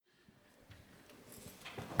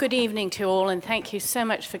Good evening to all, and thank you so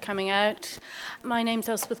much for coming out. My name's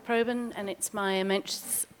Elspeth Probyn, and it's my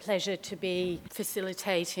immense pleasure to be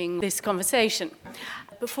facilitating this conversation.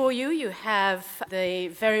 Before you have the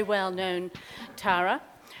very well-known Tara,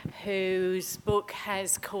 whose book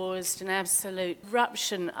has caused an absolute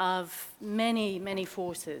eruption of many, many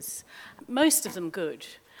forces, most of them good,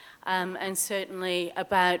 and certainly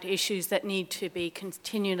about issues that need to be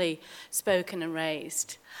continually spoken and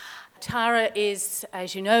raised. Tara is,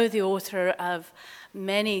 as you know, the author of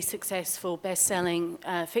many successful best-selling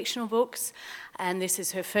fictional books, and this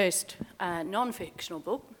is her first non-fictional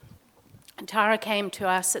book. And Tara came to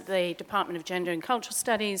us at the Department of Gender and Cultural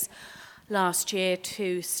Studies last year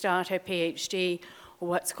to start her PhD, or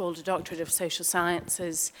what's called a Doctorate of Social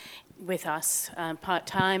Sciences, with us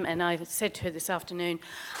part-time. And I said to her this afternoon,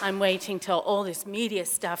 I'm waiting till all this media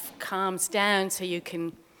stuff calms down so you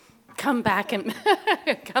can come back and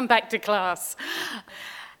come back to class.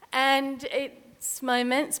 And it's my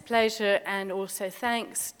immense pleasure, and also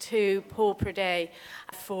thanks to Paul Pradey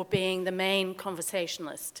for being the main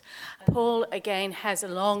conversationalist. Paul, again, has a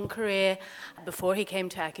long career before he came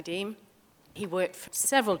to academe. He worked for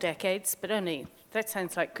several decades, but only, that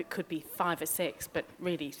sounds like it could be 5 or 6, but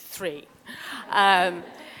really 3,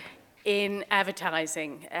 in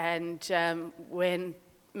advertising. And when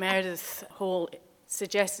Meredith Hall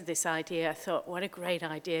suggested this idea, I thought, what a great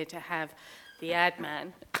idea to have the ad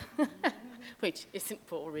man, which isn't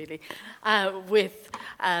Paul really, with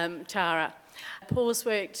Tara. Paul's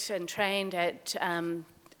worked and trained at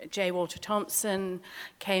J. Walter Thompson,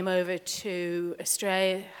 came over to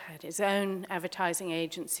Australia, had his own advertising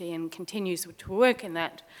agency, and continues to work in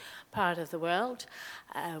that part of the world,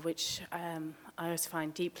 which I always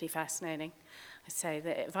find deeply fascinating. I say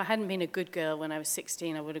that if I hadn't been a good girl when I was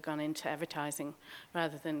 16, I would have gone into advertising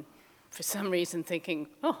rather than, for some reason, thinking,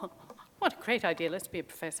 oh, what a great idea, let's be a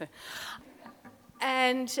professor.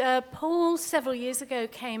 And Paul, several years ago,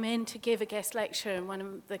 came in to give a guest lecture in one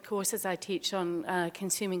of the courses I teach on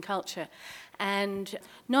consuming culture. And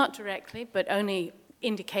not directly, but only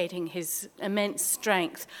indicating his immense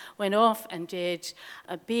strength, went off and did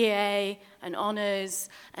a BA, an honours,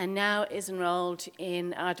 and now is enrolled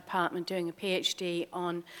in our department doing a PhD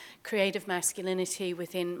on creative masculinity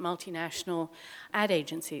within multinational ad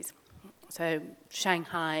agencies. So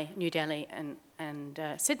Shanghai, New Delhi, and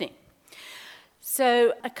Sydney.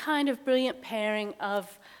 So a kind of brilliant pairing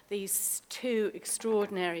of these two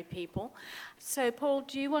extraordinary people. So Paul,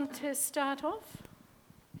 do you want to start off?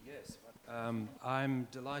 I'm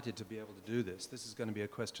delighted to be able to do this. This is going to be a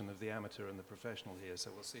question of the amateur and the professional here, so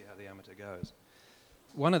we'll see how the amateur goes.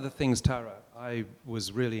 One of the things, Tara, I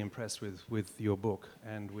was really impressed with your book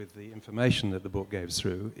and with the information that the book gave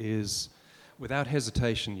through is, without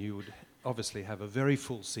hesitation, you would obviously have a very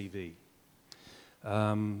full CV.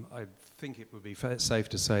 I think it would be safe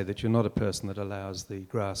to say that you're not a person that allows the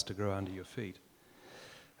grass to grow under your feet.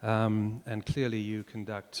 And clearly you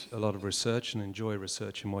conduct a lot of research and enjoy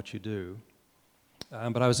research in what you do.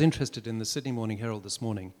 But I was interested in the Sydney Morning Herald this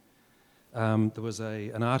morning. There was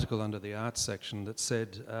an article under the arts section that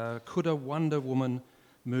said, could a Wonder Woman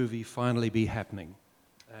movie finally be happening?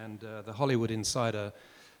 And the Hollywood insider,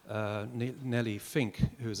 Nellie Fink,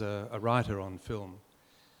 who's a writer on film,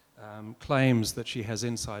 claims that she has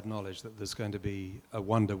inside knowledge that there's going to be a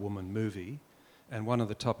Wonder Woman movie. And one of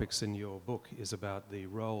the topics in your book is about the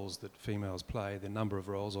roles that females play, the number of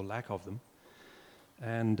roles or lack of them.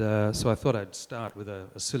 And so I thought I'd start with a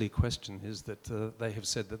silly question, is that they have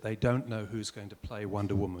said that they don't know who's going to play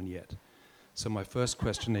Wonder Woman yet. So my first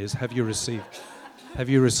question is, have you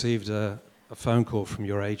received a phone call from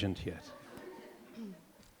your agent yet?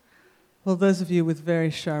 Well, those of you with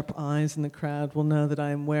very sharp eyes in the crowd will know that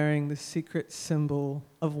I am wearing the secret symbol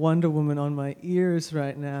of Wonder Woman on my ears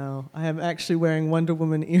right now. I am actually wearing Wonder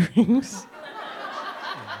Woman earrings.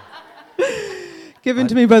 Given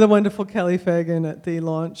to me by the wonderful Kelly Fagan at the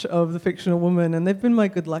launch of The Fictional Woman, and they've been my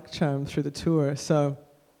good luck charm through the tour, so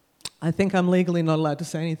I think I'm legally not allowed to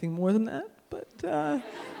say anything more than that, but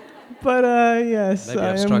yes, maybe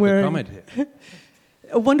I've struck a comment here.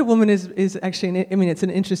 Wonder Woman is actually, it's an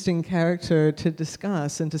interesting character to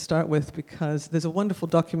discuss and to start with, because there's a wonderful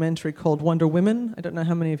documentary called Wonder Women. I don't know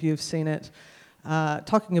how many of you have seen it,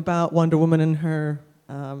 talking about Wonder Woman and her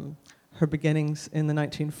beginnings in the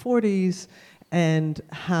 1940s and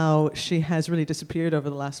how she has really disappeared over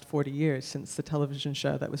the last 40 years since the television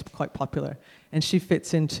show that was quite popular. And she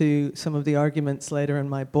fits into some of the arguments later in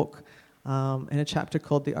my book in a chapter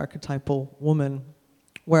called The Archetypal Woman,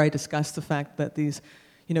 where I discuss the fact that these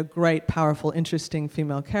great, powerful, interesting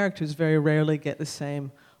female characters very rarely get the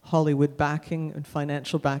same Hollywood backing and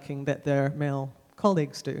financial backing that their male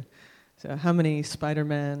colleagues do. So how many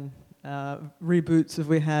Spider-Man reboots have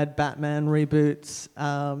we had, Batman reboots,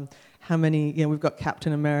 how many, we've got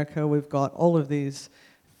Captain America, we've got all of these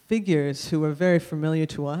figures who are very familiar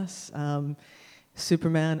to us.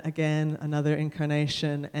 Superman, again, another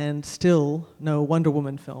incarnation, and still no Wonder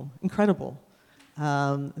Woman film. Incredible.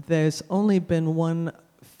 There's only been one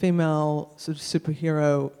female sort of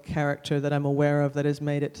superhero character that I'm aware of that has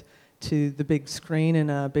made it to the big screen in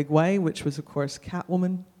a big way, which was, of course,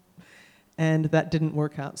 Catwoman. And that didn't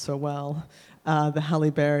work out so well. The Halle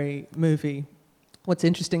Berry movie. What's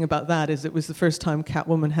interesting about that is it was the first time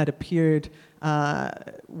Catwoman had appeared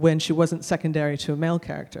when she wasn't secondary to a male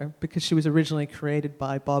character, because she was originally created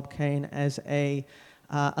by Bob Kane as a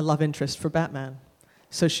love interest for Batman.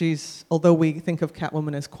 So although we think of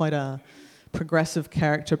Catwoman as quite a progressive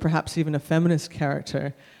character, perhaps even a feminist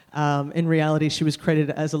character, in reality she was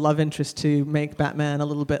created as a love interest to make Batman a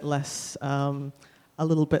little bit less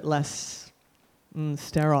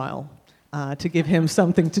sterile. To give him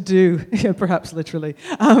something to do, perhaps literally,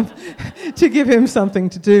 to give him something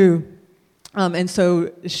to do. And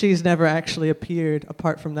so she's never actually appeared,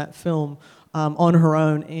 apart from that film, on her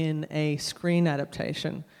own in a screen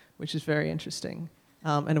adaptation, which is very interesting.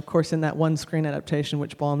 And of course, in that one screen adaptation,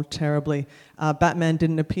 which bombed terribly, Batman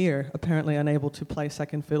didn't appear, apparently unable to play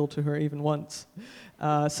second fiddle to her even once.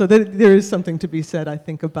 So there is something to be said, I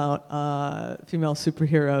think, about female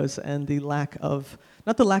superheroes and the lack of,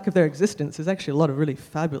 not the lack of their existence, there's actually a lot of really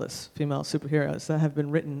fabulous female superheroes that have been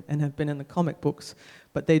written and have been in the comic books,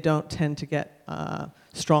 but they don't tend to get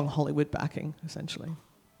strong Hollywood backing, essentially.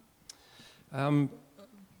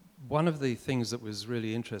 One of the things that was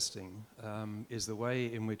really interesting is the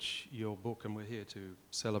way in which your book, and we're here to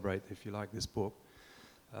celebrate, if you like, this book,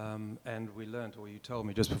 and we learnt, or you told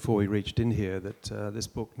me just before we reached in here, that this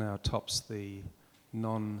book now tops the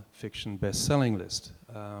non-fiction best-selling list,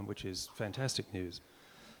 which is fantastic news.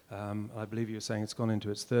 I believe you were saying it's gone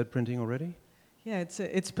into its third printing already? Yeah,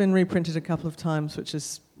 it's been reprinted a couple of times, which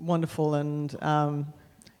is wonderful, and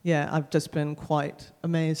I've just been quite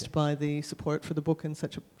amazed by the support for the book in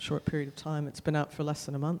such a short period of time. It's been out for less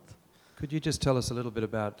than a month. Could you just tell us a little bit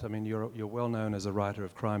about, I mean, you're well known as a writer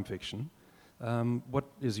of crime fiction. What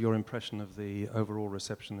is your impression of the overall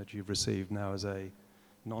reception that you've received now as a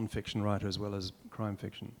non-fiction writer as well as crime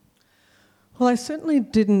fiction? Well, I certainly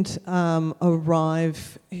didn't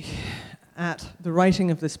arrive at the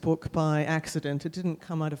writing of this book by accident. It didn't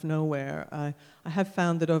come out of nowhere. I have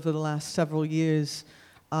found that over the last several years,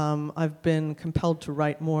 I've been compelled to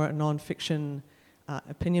write more non-fiction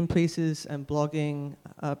opinion pieces and blogging,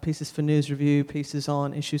 pieces for news review, pieces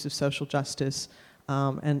on issues of social justice,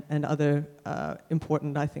 and other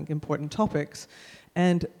important topics.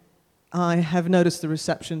 And I have noticed the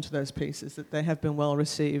reception to those pieces, that they have been well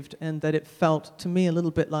received, and that it felt to me a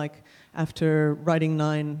little bit like, after writing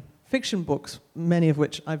 9 fiction books, many of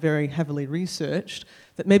which I very heavily researched,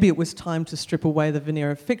 that maybe it was time to strip away the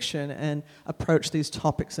veneer of fiction and approach these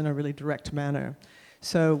topics in a really direct manner.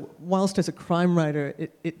 So whilst as a crime writer,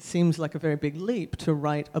 it seems like a very big leap to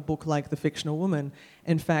write a book like The Fictional Woman.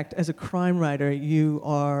 In fact, as a crime writer, you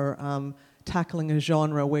are tackling a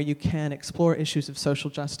genre where you can explore issues of social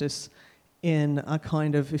justice in a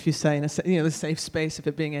kind of, if you say, in a, the safe space of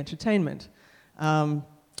it being entertainment.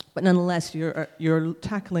 But nonetheless, you're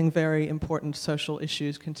tackling very important social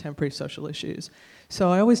issues, contemporary social issues. So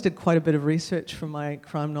I always did quite a bit of research for my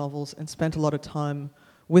crime novels and spent a lot of time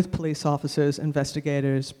with police officers,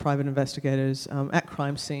 investigators, private investigators, at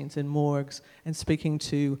crime scenes, in morgues, and speaking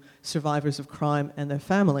to survivors of crime and their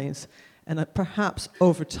families. And perhaps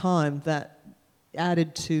over time that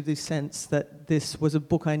added to the sense that this was a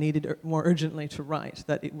book I needed more urgently to write,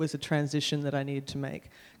 that it was a transition that I needed to make.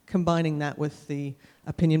 Combining that with the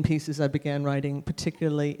opinion pieces I began writing,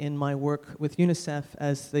 particularly in my work with UNICEF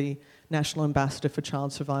as the National Ambassador for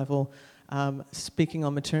Child Survival, speaking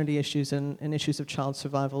on maternity issues and issues of child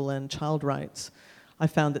survival and child rights, I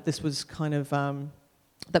found that this was kind of,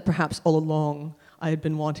 that perhaps all along I had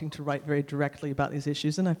been wanting to write very directly about these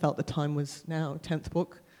issues, and I felt the time was now, 10th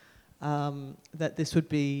book, that this would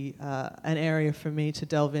be an area for me to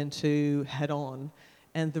delve into head on.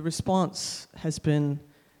 And the response has been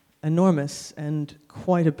enormous and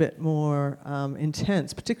quite a bit more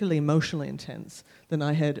intense, particularly emotionally intense, than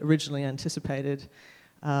I had originally anticipated.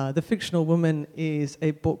 The Fictional Woman is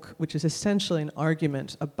a book which is essentially an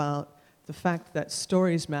argument about the fact that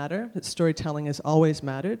stories matter, that storytelling has always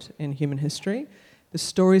mattered in human history. The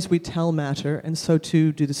stories we tell matter, and so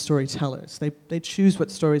too do the storytellers. They choose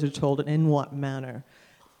what stories are told and in what manner.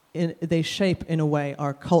 They shape, in a way,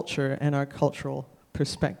 our culture and our cultural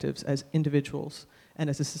perspectives as individuals and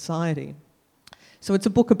as a society. So it's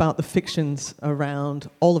a book about the fictions around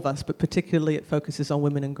all of us, but particularly it focuses on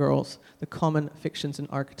women and girls, the common fictions and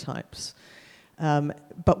archetypes.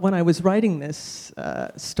 But when I was writing this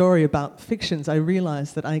story about fictions, I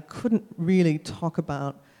realized that I couldn't really talk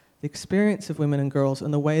about the experience of women and girls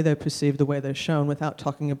and the way they're perceived, the way they're shown, without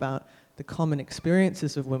talking about the common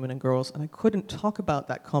experiences of women and girls. And I couldn't talk about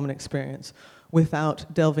that common experience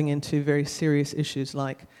without delving into very serious issues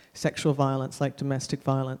like sexual violence, like domestic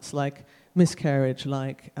violence, like miscarriage,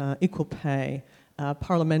 like equal pay,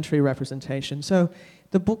 parliamentary representation. So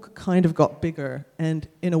the book kind of got bigger, and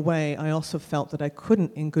in a way I also felt that I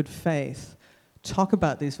couldn't, in good faith, talk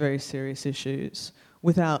about these very serious issues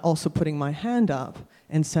without also putting my hand up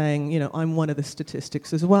and saying, you know, I'm one of the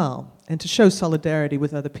statistics as well, and to show solidarity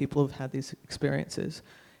with other people who've had these experiences.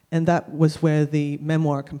 And that was where the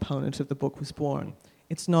memoir component of the book was born.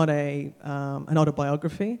 It's not an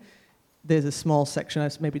autobiography. There's a small section,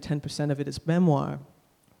 maybe 10% of it is memoir.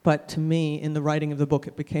 But to me, in the writing of the book,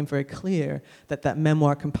 it became very clear that that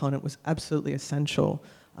memoir component was absolutely essential.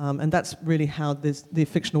 And that's really how the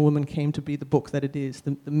Fictional Woman came to be the book that it is,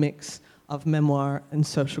 the mix of memoir and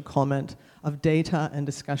social comment, of data and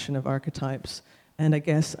discussion of archetypes. And I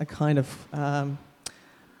guess a kind of,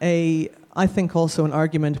 I think also an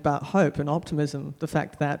argument about hope and optimism, the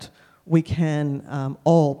fact that we can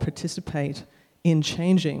all participate in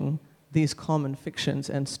changing these common fictions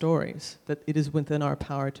and stories, that it is within our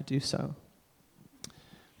power to do so.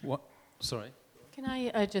 What? Sorry? Can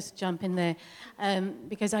I just jump in there?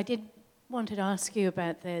 Because I did wanted to ask you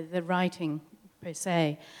about the writing per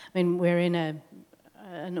se. I mean, we're in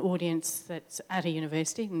an audience that's at a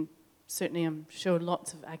university, and certainly I'm sure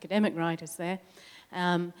lots of academic writers there.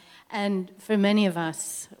 And for many of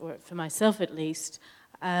us, or for myself at least,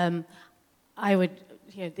 I would,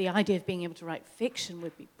 the idea of being able to write fiction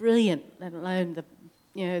would be brilliant, let alone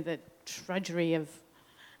the drudgery of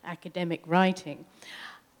academic writing.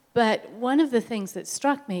 But one of the things that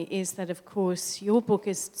struck me is that, of course, your book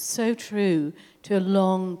is so true to a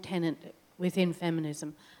long tenet within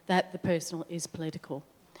feminism, that the personal is political.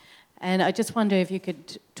 And I just wonder if you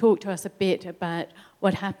could talk to us a bit about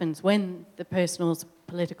what happens when the personal's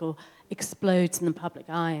political explodes in the public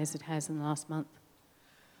eye, as it has in the last month.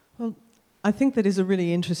 Well, I think that is a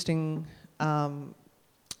really interesting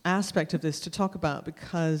aspect of this to talk about,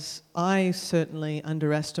 because I certainly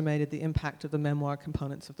underestimated the impact of the memoir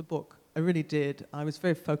components of the book. I really did. I was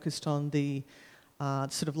very focused on the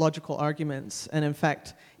sort of logical arguments, and in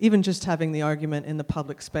fact, even just having the argument in the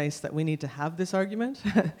public space that we need to have this argument,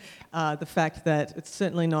 the fact that it's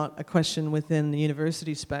certainly not a question within the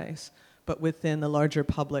university space, but within the larger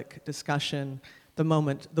public discussion, the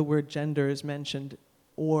moment the word gender is mentioned,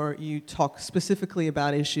 or you talk specifically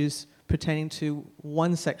about issues pertaining to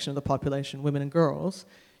one section of the population, women and girls,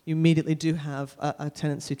 you immediately do have a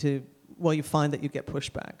tendency to, well, you find that you get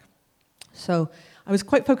pushback. So I was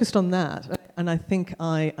quite focused on that, and I think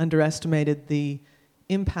I underestimated the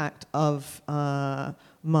impact of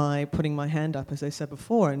my putting my hand up, as I said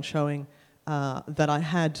before, and showing that I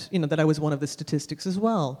had, that I was one of the statistics as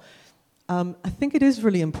well. I think it is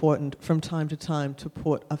really important from time to time to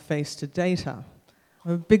put a face to data.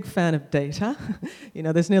 I'm a big fan of data.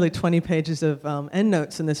 There's nearly 20 pages of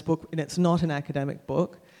endnotes in this book, and it's not an academic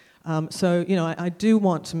book. So I do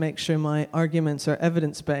want to make sure my arguments are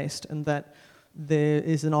evidence-based and that there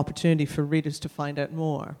is an opportunity for readers to find out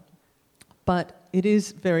more. But it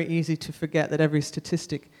is very easy to forget that every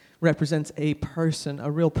statistic represents a person, a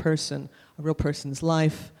real person's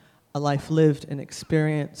life, a life lived, an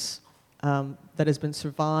experience that has been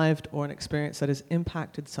survived, or an experience that has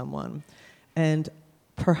impacted someone. And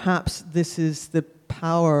perhaps this is the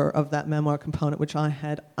power of that memoir component, which I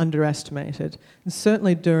had underestimated. And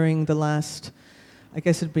certainly during the last, I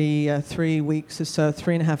guess it'd be 3 weeks or so,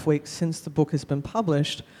 3.5 weeks since the book has been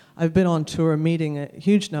published, I've been on tour meeting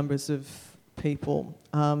huge numbers of people,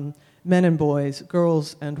 men and boys,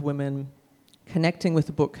 girls and women, connecting with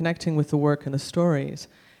the book, connecting with the work and the stories.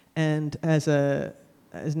 And as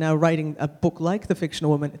now writing a book like The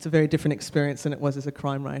Fictional Woman, it's a very different experience than it was as a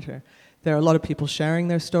crime writer. There are a lot of people sharing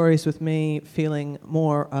their stories with me, feeling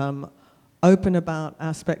more open about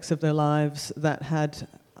aspects of their lives that had,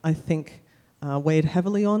 I think, weighed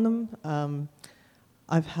heavily on them.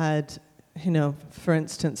 I've had, for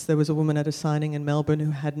instance, there was a woman at a signing in Melbourne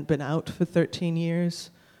who hadn't been out for 13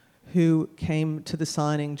 years, who came to the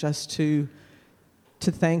signing just to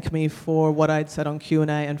thank me for what I'd said on Q&A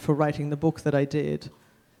and for writing the book that I did.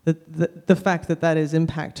 The fact that has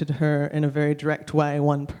impacted her in a very direct way,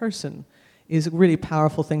 one person, is a really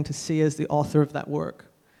powerful thing to see as the author of that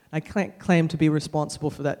work. I can't claim to be responsible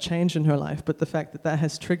for that change in her life, but the fact that that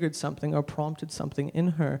has triggered something or prompted something in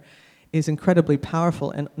her is incredibly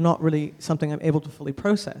powerful and not really something I'm able to fully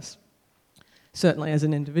process, certainly as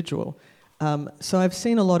an individual. So I've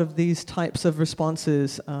seen a lot of these types of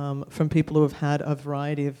responses from people who have had a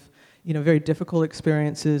variety of, very difficult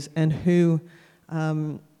experiences and who,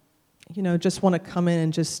 just want to come in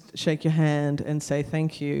and just shake your hand and say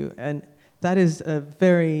thank you. And that is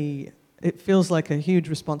it feels like a huge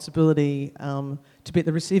responsibility to be at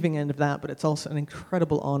the receiving end of that, but it's also an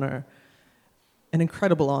incredible honor,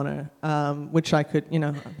 which I could,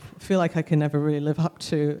 feel like I can never really live up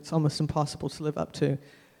to. It's almost impossible to live up to.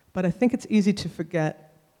 But I think it's easy to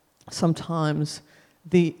forget sometimes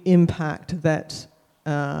the impact that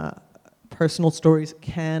personal stories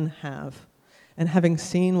can have. And having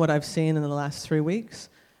seen what I've seen in the last 3 weeks,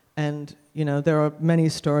 and, there are many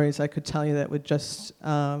stories I could tell you that would just,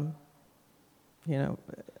 can't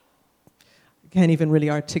even really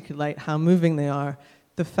articulate how moving they are.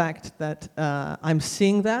 The fact that I'm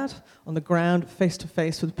seeing that on the ground, face to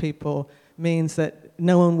face with people, means that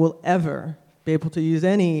no one will ever be able to use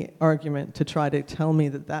any argument to try to tell me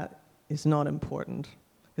that that is not important,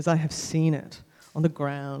 because I have seen it on the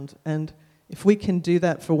ground. And if we can do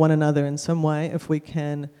that for one another in some way, if we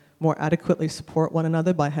can more adequately support one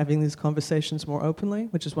another by having these conversations more openly,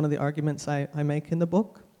 which is one of the arguments I make in the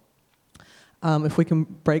book, if we can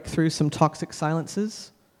break through some toxic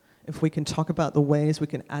silences, if we can talk about the ways we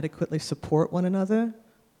can adequately support one another,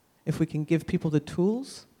 if we can give people the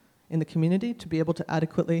tools in the community to be able to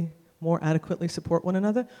more adequately support one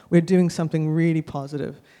another, we're doing something really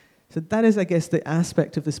positive. So that is, I guess, the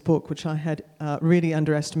aspect of this book which I had really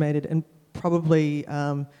underestimated and probably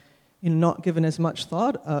not given as much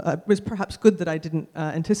thought. It was perhaps good that I didn't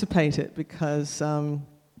anticipate it, because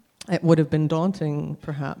it would have been daunting,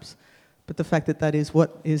 perhaps. But the fact that that is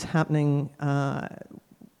what is happening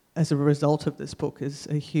as a result of this book is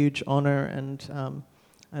a huge honor, and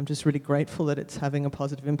I'm just really grateful that it's having a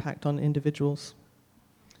positive impact on individuals.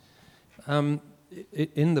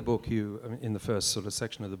 In the book, in the first sort of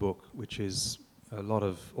section of the book, which is a lot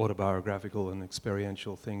of autobiographical and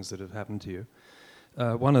experiential things that have happened to you,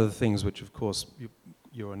 one of the things which, of course,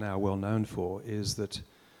 you are now well known for is that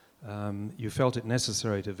you felt it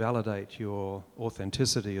necessary to validate your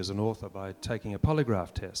authenticity as an author by taking a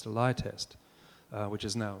polygraph test, a lie test, which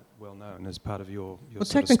is now well known as part of your Well,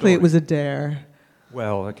 sort technically of it was a dare.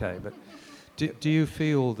 Well, okay, but do you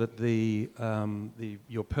feel that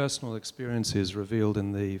your personal experiences revealed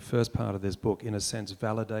in the first part of this book, in a sense,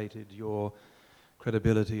 validated your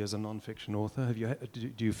credibility as a non-fiction author?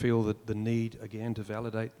 Do you feel that the need again to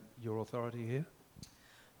validate your authority here?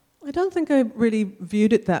 I don't think I really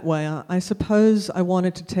viewed it that way. I suppose I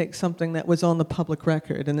wanted to take something that was on the public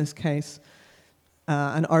record, in this case,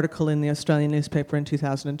 an article in the Australian newspaper in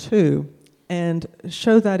 2002, and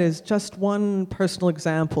show that as just one personal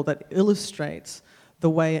example that illustrates the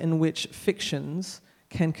way in which fictions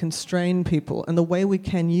can constrain people, and the way we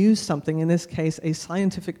can use something, in this case a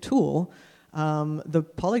scientific tool, the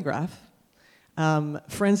polygraph,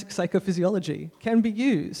 forensic psychophysiology, can be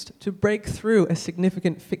used to break through a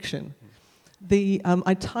significant fiction.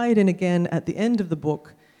 I tie it in again at the end of the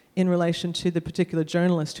book in relation to the particular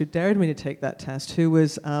journalist who dared me to take that test, who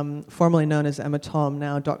was formerly known as Emma Tom,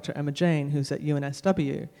 now Dr. Emma Jane, who's at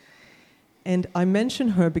UNSW. And I mention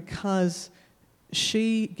her because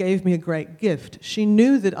she gave me a great gift. She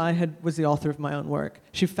knew that I was the author of my own work.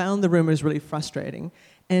 She found the rumors really frustrating,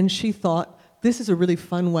 and she thought, this is a really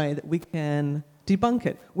fun way that we can debunk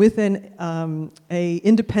it with a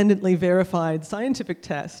independently verified scientific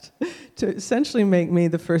test to essentially make me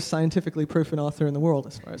the first scientifically proven author in the world,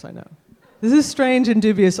 as far as I know. This is a strange and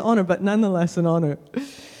dubious honor, but nonetheless an honor.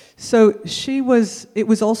 So it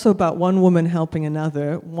was also about one woman helping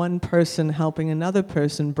another, one person helping another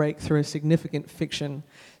person break through a significant fiction.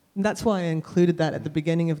 And that's why I included that at the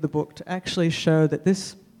beginning of the book, to actually show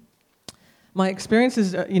that my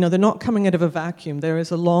experiences, they're not coming out of a vacuum. There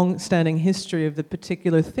is a long-standing history of the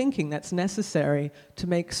particular thinking that's necessary to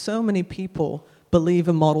make so many people believe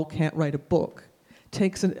a model can't write a book. It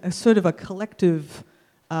takes a sort of a collective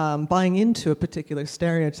buying into a particular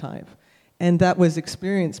stereotype. And that was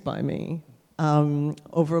experienced by me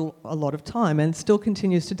over a lot of time, and still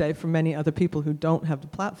continues today for many other people who don't have the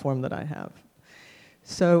platform that I have.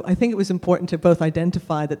 So I think it was important to both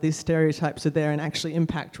identify that these stereotypes are there and actually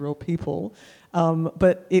impact real people,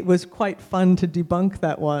 but it was quite fun to debunk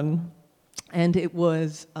that one, and it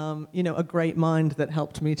was a great mind that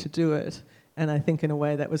helped me to do it, and I think in a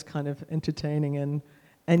way that was kind of entertaining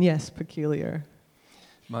and yes, peculiar.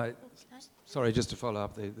 Sorry, just to follow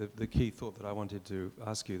up, the key thought that I wanted to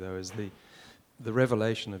ask you, though, is the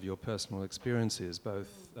revelation of your personal experiences,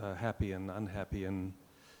 both happy and unhappy, and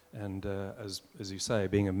as you say,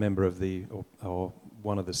 being a member of or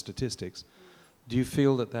one of the statistics. Do you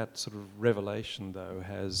feel that sort of revelation, though,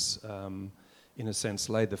 has, in a sense,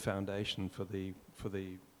 laid the foundation for the,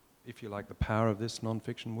 if you like, the power of this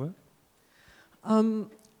non-fiction work?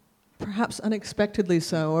 Perhaps unexpectedly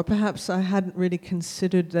so, or perhaps I hadn't really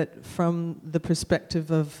considered that from the perspective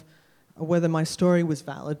of whether my story was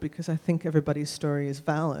valid, because I think everybody's story is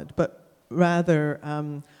valid, but rather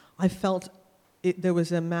I felt there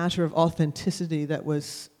was a matter of authenticity that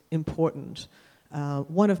was important.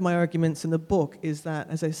 One of my arguments in the book is that,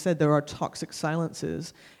 as I said, there are toxic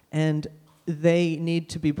silences, and they need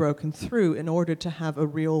to be broken through in order to have a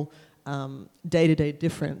real day-to-day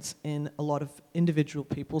difference in a lot of individual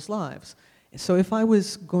people's lives. So if I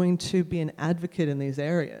was going to be an advocate in these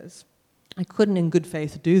areas, I couldn't in good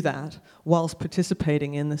faith do that whilst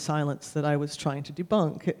participating in the silence that I was trying to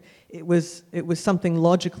debunk. It was something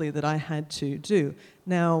logically that I had to do.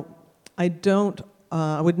 Now, I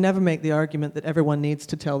would never make the argument that everyone needs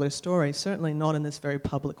to tell their story, certainly not in this very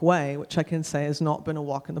public way, which I can say has not been a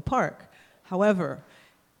walk in the park. However,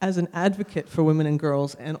 as an advocate for women and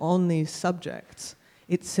girls and on these subjects,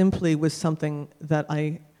 it simply was something that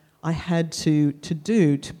I had to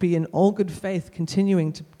do, to be in all good faith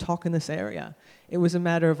continuing to talk in this area. It was a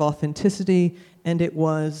matter of authenticity, and it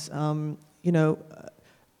was,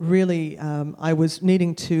 really, I was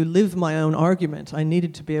needing to live my own argument. I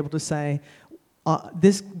needed to be able to say,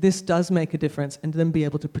 this does make a difference, and then be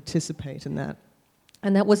able to participate in that.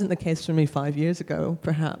 And that wasn't the case for me 5 years ago,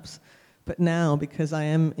 perhaps. But now, because I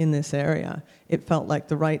am in this area, it felt like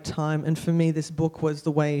the right time, and for me, this book was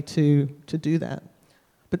the way to do that.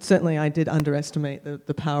 But certainly, I did underestimate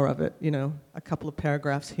the power of it. A couple of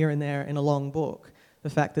paragraphs here and there in a long book.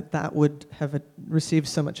 The fact that would have received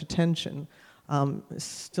so much attention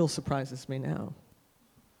still surprises me now.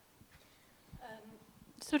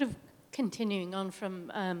 Sort of continuing on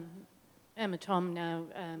from Emma Tom now,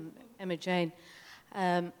 Emma Jane.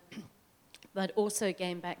 But also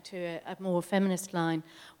going back to a more feminist line.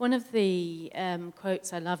 One of the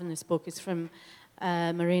quotes I love in this book is from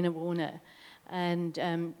Marina Warner, and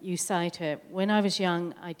you cite her, "When I was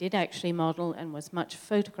young, I did actually model and was much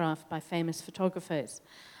photographed by famous photographers,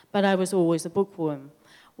 but I was always a bookworm.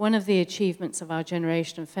 One of the achievements of our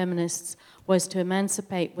generation of feminists was to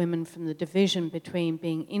emancipate women from the division between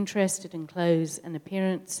being interested in clothes and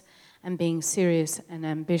appearance and being serious and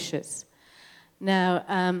ambitious."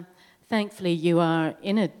 Now, thankfully, you are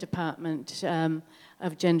in a department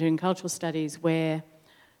of gender and cultural studies where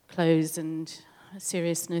clothes and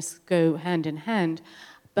seriousness go hand in hand.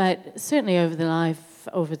 But certainly over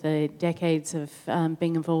the decades of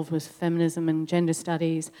being involved with feminism and gender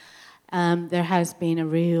studies, there has been a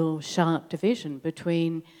real sharp division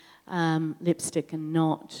between lipstick and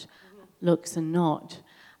not, looks and not.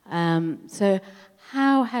 So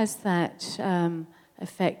how has that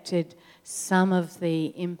affected some of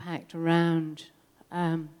the impact around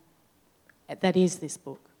that is this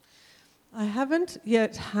book? I haven't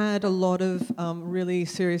yet had a lot of really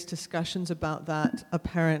serious discussions about that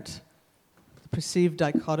apparent perceived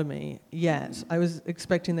dichotomy yet. I was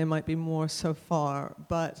expecting there might be more so far,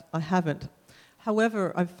 but I haven't.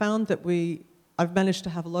 However, I've found that I've managed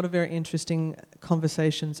to have a lot of very interesting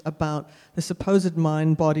conversations about the supposed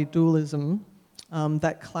mind-body dualism,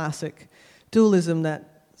 that classic dualism that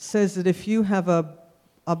says that if you have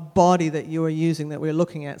a body that you are using, that we're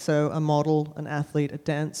looking at, so a model, an athlete, a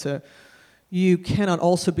dancer, you cannot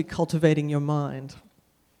also be cultivating your mind.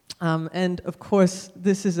 And of course,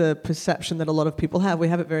 this is a perception that a lot of people have. We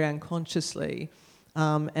have it very unconsciously,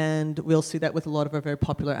 and we'll see that with a lot of our very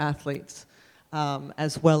popular athletes,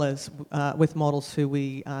 as well as with models who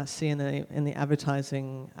we see in the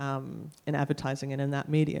advertising, in advertising and in that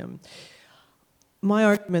medium. My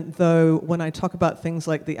argument, though, when I talk about things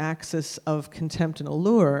like the axis of contempt and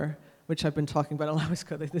allure, which I've been talking about, I always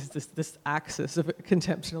go like this axis of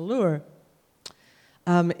contempt and allure,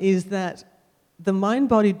 is that the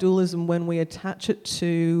mind-body dualism, when we attach it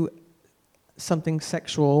to something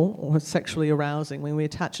sexual or sexually arousing, when we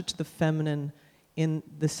attach it to the feminine in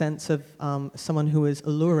the sense of someone who is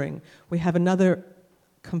alluring, we have another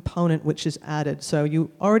component which is added. So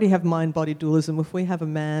you already have mind-body dualism. If we have a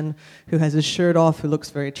man who has his shirt off, who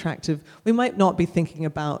looks very attractive, we might not be thinking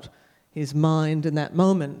about his mind in that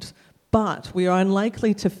moment, but we are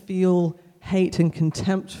unlikely to feel hate and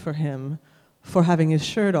contempt for him for having his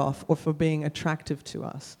shirt off or for being attractive to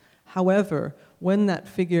us. However, when that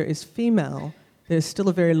figure is female, there's still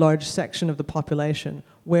a very large section of the population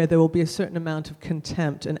where there will be a certain amount of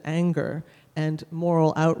contempt and anger and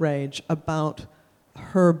moral outrage about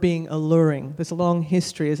her being alluring. There's a long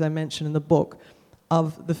history, as I mentioned in the book,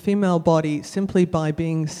 of the female body simply by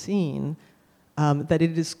being seen, that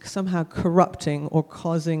it is somehow corrupting or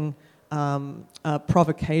causing a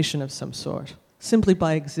provocation of some sort, simply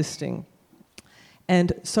by existing.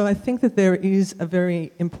 And so I think that there is a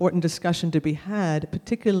very important discussion to be had,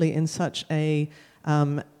 particularly in such a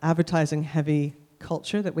advertising-heavy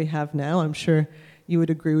culture that we have now. I'm sure you would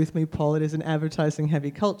agree with me, Paul, it is an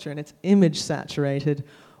advertising-heavy culture, and it's image-saturated,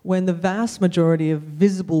 when the vast majority of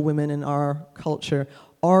visible women in our culture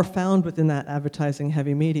are found within that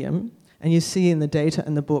advertising-heavy medium. And you see in the data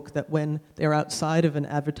in the book that when they're outside of an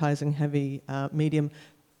advertising-heavy medium,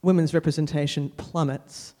 women's representation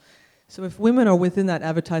plummets. So if women are within that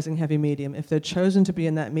advertising-heavy medium, if they're chosen to be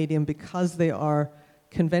in that medium because they are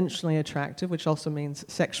conventionally attractive, which also means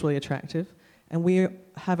sexually attractive, and we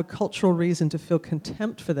have a cultural reason to feel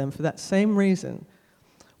contempt for them for that same reason,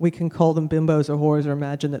 we can call them bimbos or whores or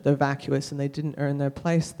imagine that they're vacuous and they didn't earn their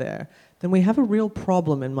place there, then we have a real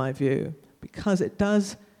problem, in my view, because it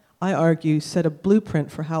does, I argue, set a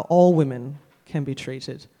blueprint for how all women can be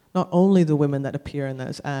treated, not only the women that appear in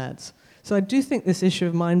those ads. So I do think this issue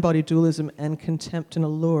of mind-body dualism and contempt and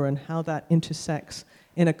allure and how that intersects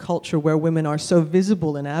in a culture where women are so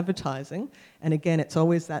visible in advertising, and again, it's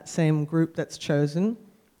always that same group that's chosen,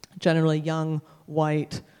 generally young,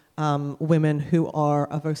 white women who are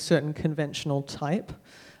of a certain conventional type.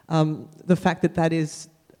 The fact that that is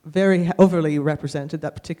very overly represented,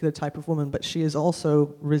 that particular type of woman, but she is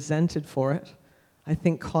also resented for it, I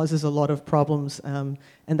think causes a lot of problems, and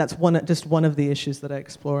that's just one of the issues that I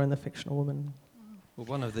explore in The Fictional Woman. Well,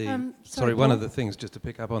 one of the things, just to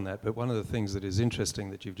pick up on that, but one of the things that is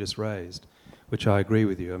interesting that you've just raised, which I agree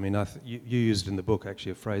with you, I mean, you used in the book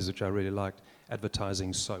actually a phrase which I really liked,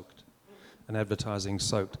 advertising soaked, an advertising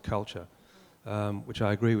soaked culture, which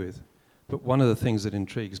I agree with. But one of the things that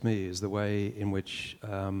intrigues me is the way in which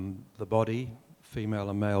the body, female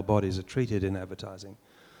and male bodies, are treated in advertising.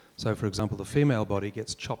 So, for example, the female body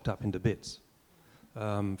gets chopped up into bits.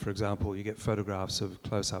 For example, you get photographs of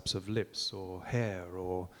close-ups of lips or hair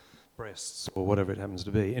or breasts or whatever it happens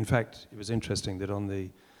to be. In fact, it was interesting that on the...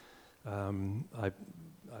 I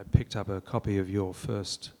picked up a copy of your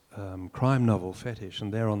first crime novel, Fetish,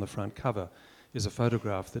 and there on the front cover is a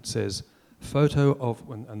photograph that says, photo of...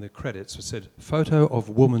 and the credits said, photo of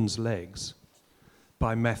woman's legs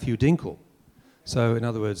by Matthew Dinkle. So, in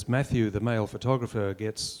other words, Matthew, the male photographer,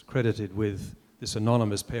 gets credited with this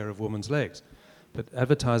anonymous pair of woman's legs. But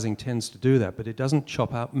advertising tends to do that, but it doesn't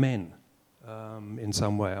chop out men in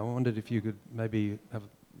some way. I wondered if you could maybe have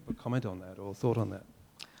a comment on that or thought on that.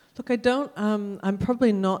 Look, I'm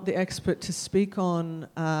probably not the expert to speak on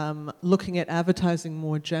looking at advertising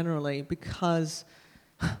more generally, because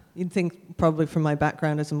you'd think probably from my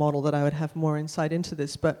background as a model that I would have more insight into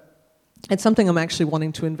this, but it's something I'm actually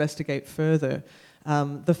wanting to investigate further.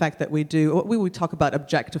 The fact that we talk about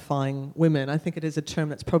objectifying women. I think it is a term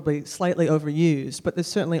that's probably slightly overused, but there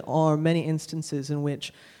certainly are many instances in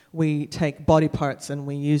which we take body parts and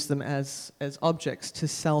we use them as objects to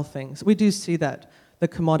sell things. We do see that, the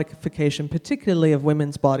commodification, particularly of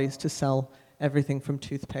women's bodies, to sell everything from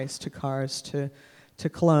toothpaste to cars to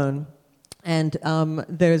cologne. And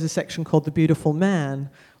there's a section called The Beautiful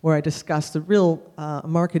Man, where I discuss the real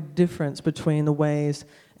marked difference between the ways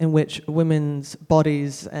in which women's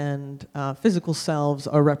bodies and physical selves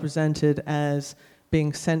are represented as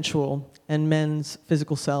being sensual, and men's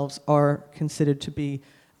physical selves are considered to be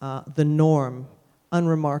the norm,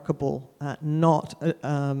 unremarkable, not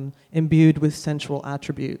imbued with sensual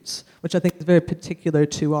attributes, which I think is very particular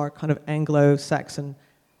to our kind of Anglo-Saxon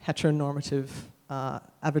heteronormative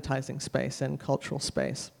advertising space and cultural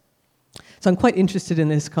space. So I'm quite interested in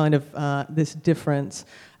this kind of this difference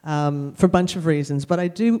for a bunch of reasons, but I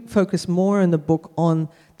do focus more in the book on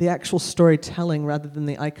the actual storytelling rather than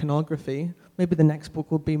the iconography. Maybe the next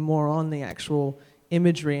book will be more on the actual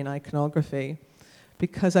imagery and iconography,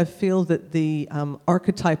 because I feel that the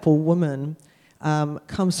archetypal woman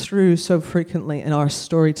comes through so frequently in our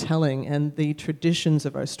storytelling and the traditions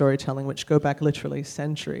of our storytelling, which go back literally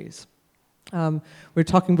centuries. We were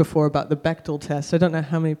talking before about the Bechdel test. I don't know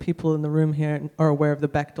how many people in the room here are aware of the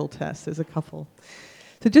Bechdel test. There's a couple.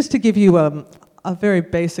 So just to give you a very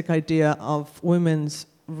basic idea of women's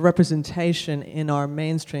representation in our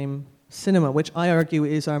mainstream cinema, which I argue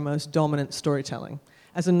is our most dominant storytelling.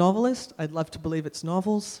 As a novelist, I'd love to believe it's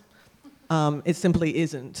novels. It simply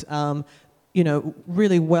isn't.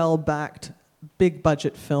 Really well-backed big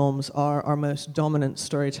budget films are our most dominant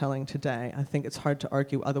storytelling today. I think it's hard to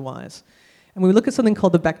argue otherwise. And we look at something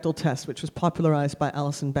called the Bechdel test, which was popularized by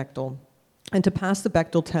Alison Bechdel. And to pass the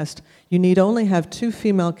Bechdel test, you need only have two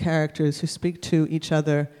female characters who speak to each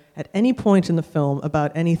other at any point in the film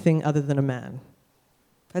about anything other than a man.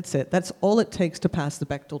 That's it. That's all it takes to pass the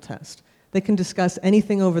Bechdel test. They can discuss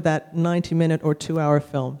anything over that 90-minute or 2-hour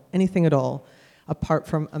film, anything at all, apart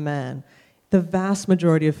from a man. The vast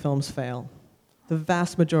majority of films fail. The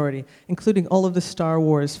vast majority, including all of the Star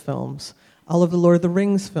Wars films, all of the Lord of the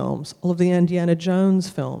Rings films, all of the Indiana Jones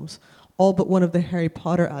films, all but one of the Harry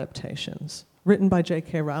Potter adaptations, written by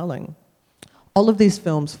J.K. Rowling. All of these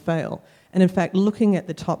films fail. And in fact, looking at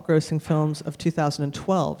the top grossing films of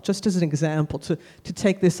 2012, just as an example, to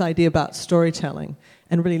take this idea about storytelling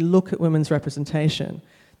and really look at women's representation,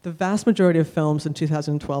 the vast majority of films in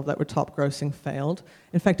 2012 that were top grossing failed.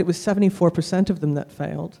 In fact, it was 74% of them that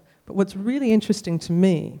failed. But what's really interesting to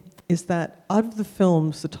me is that out of the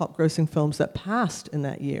films, the top grossing films that passed in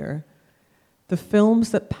that year, the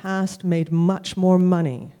films that passed made much more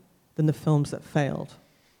money than the films that failed.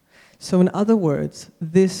 So in other words,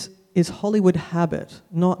 this is Hollywood habit,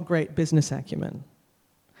 not great business acumen.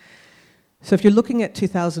 So if you're looking at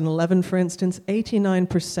 2011, for instance,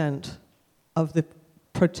 89% of the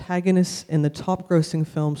protagonists in the top grossing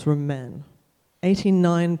films were men.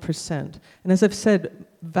 89%. And as I've said,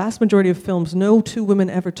 vast majority of films, no two women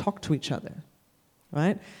ever talk to each other,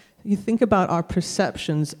 right? You think about our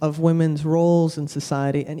perceptions of women's roles in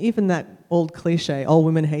society, and even that old cliche, all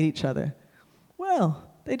women hate each other. Well,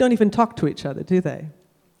 they don't even talk to each other, do they?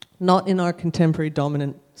 Not in our contemporary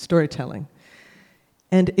dominant storytelling.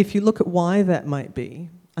 And if you look at why that might be,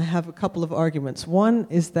 I have a couple of arguments. One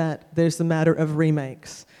is that there's the matter of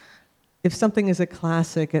remakes. If something is a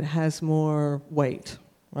classic, it has more weight,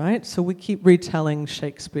 right? So we keep retelling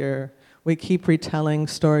Shakespeare. We keep retelling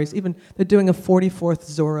stories. Even they're doing a 44th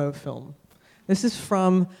Zorro film. This is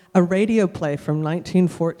from a radio play from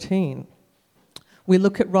 1914. We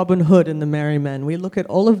look at Robin Hood and the Merry Men. We look at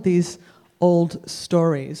all of these old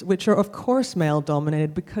stories, which are of course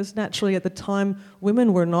male-dominated because naturally at the time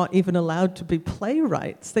women were not even allowed to be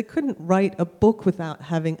playwrights. They couldn't write a book without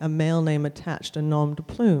having a male name attached, a nom de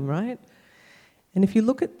plume, right? And if you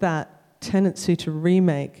look at that tendency to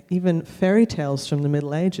remake even fairy tales from the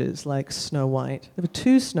Middle Ages, like Snow White. There were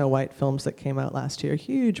 2 Snow White films that came out last year,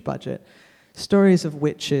 huge budget. Stories of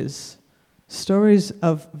witches, stories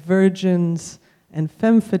of virgins and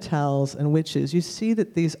femme fatales and witches. You see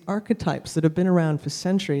that these archetypes that have been around for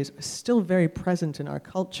centuries are still very present in our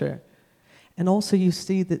culture. And also you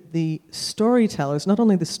see that the storytellers, not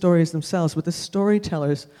only the stories themselves, but the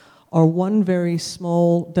storytellers are one very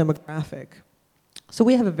small demographic. So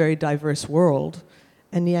we have a very diverse world,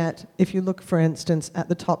 and yet if you look, for instance, at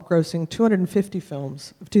the top grossing 250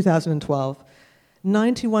 films of 2012,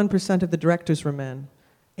 91% of the directors were men,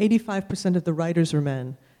 85% of the writers were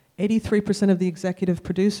men, 83% of the executive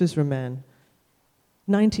producers were men,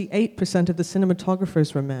 98% of the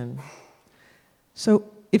cinematographers were men. So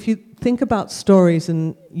if you think about stories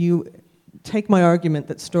and you take my argument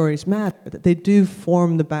that stories matter, that they do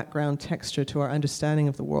form the background texture to our understanding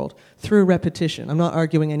of the world through repetition. I'm not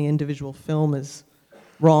arguing any individual film is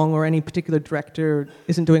wrong or any particular director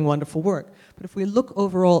isn't doing wonderful work. But if we look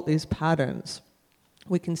overall at these patterns,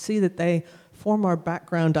 we can see that they form our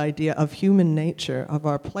background idea of human nature, of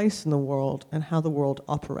our place in the world, and how the world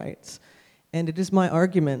operates. And it is my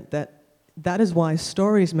argument that that is why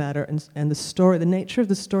stories matter, and the nature of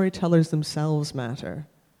the storytellers themselves matter.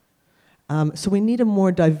 So we need a more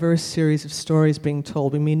diverse series of stories being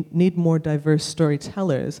told. We need more diverse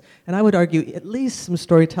storytellers, and I would argue at least some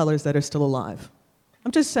storytellers that are still alive.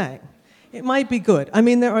 I'm just saying. It might be good. I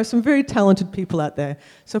mean, there are some very talented people out there.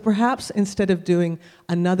 So perhaps instead of doing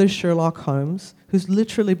another Sherlock Holmes, who's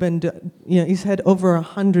literally been, he's had over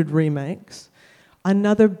 100 remakes,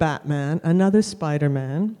 another Batman, another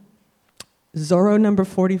Spider-Man, Zorro number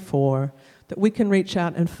 44, that we can reach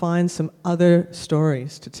out and find some other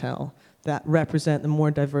stories to tell that represent the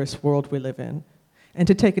more diverse world we live in. And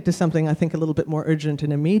to take it to something I think a little bit more urgent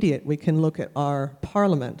and immediate, we can look at our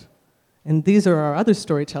parliament. And these are our other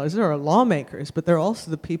storytellers. They're our lawmakers, but they're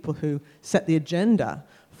also the people who set the agenda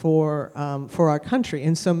for our country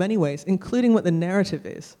in so many ways, including what the narrative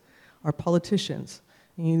is, our politicians.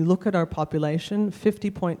 And you look at our population,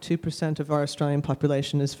 50.2% of our Australian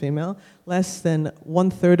population is female, less than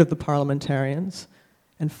 1/3 of the parliamentarians,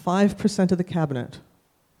 and 5% of the cabinet.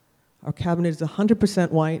 Our cabinet is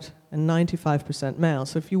 100% white and 95% male.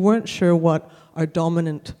 So if you weren't sure what our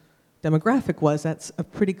dominant demographic was, that's a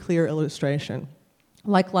pretty clear illustration.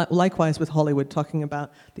 Likewise with Hollywood, talking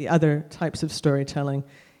about the other types of storytelling.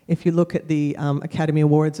 If you look at the Academy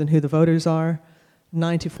Awards and who the voters are,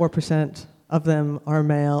 94% of them are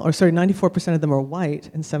male, 94% of them are white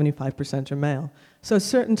and 75% are male. So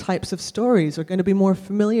certain types of stories are going to be more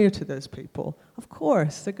familiar to those people. Of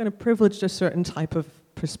course, they're going to privilege a certain type of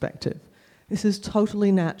perspective. This is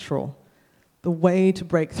totally natural. The way to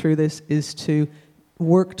break through this is to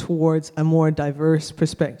work towards a more diverse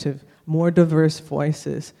perspective, more diverse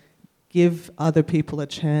voices, give other people a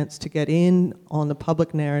chance to get in on the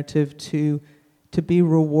public narrative, to be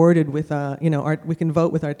rewarded with we can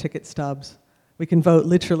vote with our ticket stubs. We can vote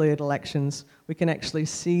literally at elections. We can actually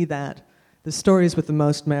see that the stories with the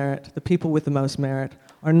most merit, the people with the most merit,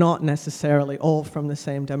 are not necessarily all from the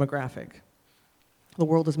same demographic. The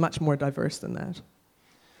world is much more diverse than that.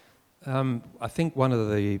 I think one of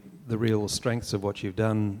the real strengths of what you've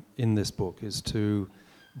done in this book is to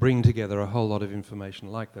bring together a whole lot of information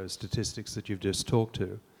like those statistics that you've just talked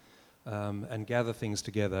to, and gather things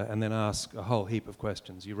together and then ask a whole heap of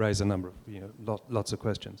questions. You raise a number of, lots of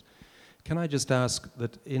questions. Can I just ask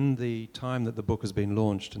that in the time that the book has been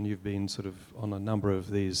launched and you've been sort of on a number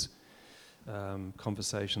of these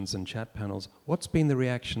conversations and chat panels, what's been the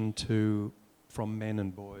reaction from men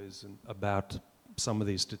and boys about some of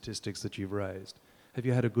these statistics that you've raised? Have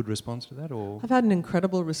you had a good response to that, or? I've had an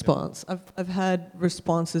incredible response. Yeah. I've had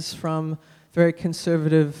responses from very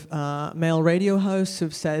conservative male radio hosts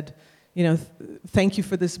who've said, thank you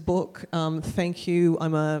for this book. Thank you.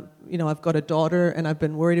 I've got a daughter, and I've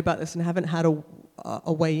been worried about this, and haven't had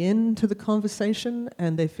a way into the conversation,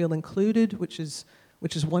 and they feel included, which is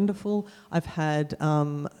wonderful. I've had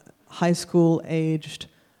high school aged.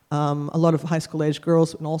 A lot of high school age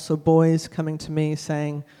girls and also boys coming to me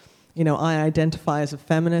saying, I identify as a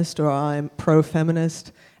feminist, or I'm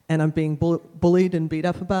pro-feminist, and I'm being bullied and beat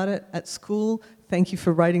up about it at school. Thank you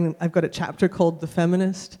for writing. I've got a chapter called The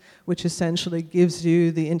Feminist, which essentially gives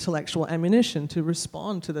you the intellectual ammunition to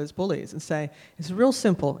respond to those bullies and say, it's real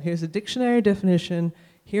simple. Here's a dictionary definition.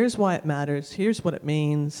 Here's why it matters. Here's what it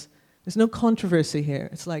means. There's no controversy here.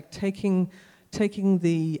 It's like taking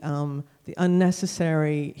the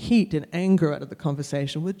unnecessary heat and anger out of the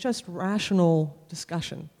conversation with just rational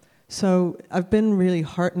discussion. So I've been really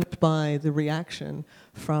heartened by the reaction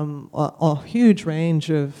from a huge range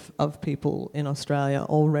of people in Australia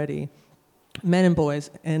already, men and boys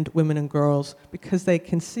and women and girls, because they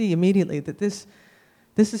can see immediately that this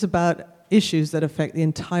is about issues that affect the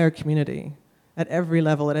entire community at every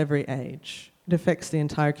level, at every age. It affects the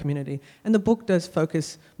entire community. And the book does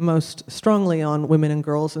focus most strongly on women and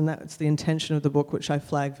girls, and that's the intention of the book, which I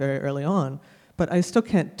flagged very early on. But I still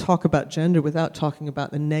can't talk about gender without talking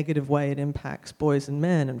about the negative way it impacts boys and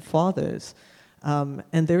men and fathers. And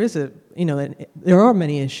there are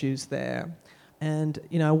many issues there. And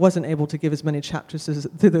I wasn't able to give as many chapters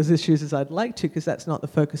to those issues as I'd like to, because that's not the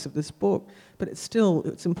focus of this book. But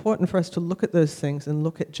it's important for us to look at those things and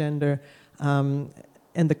look at gender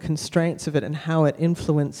and the constraints of it and how it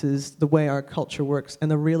influences the way our culture works and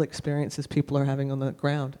the real experiences people are having on the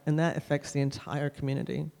ground. And that affects the entire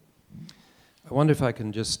community. I wonder if I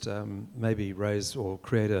can just maybe raise or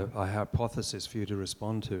create a hypothesis for you to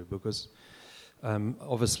respond to, because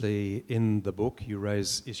obviously in the book you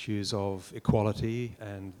raise issues of equality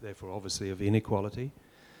and therefore obviously of inequality.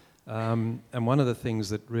 And one of the things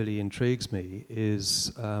that really intrigues me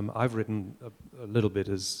is I've written a little bit,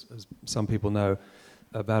 as some people know,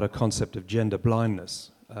 about a concept of gender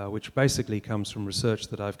blindness, which basically comes from research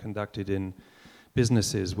that I've conducted in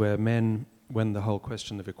businesses where men, when the whole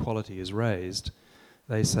question of equality is raised,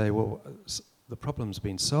 they say, well, the problem's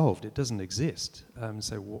been solved, it doesn't exist.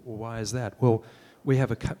 So why is that? Well, we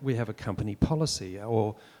have a company policy,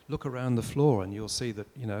 or look around the floor and you'll see that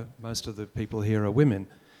most of the people here are women,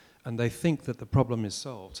 and they think that the problem is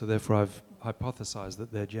solved, so therefore I've hypothesized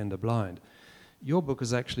that they're gender blind. Your book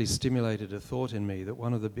has actually stimulated a thought in me that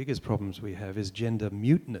one of the biggest problems we have is gender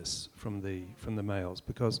muteness from the males,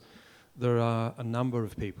 because there are a number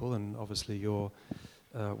of people, and obviously you're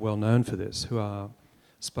well known for this, who are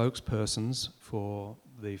spokespersons for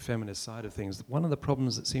the feminist side of things. One of the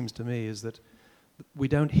problems, it seems to me, is that we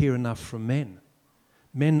don't hear enough from men.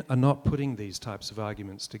 Men are not putting these types of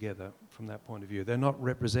arguments together from that point of view. They're not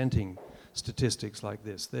representing statistics like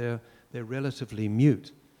this. They're relatively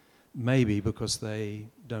mute. Maybe because they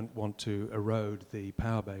don't want to erode the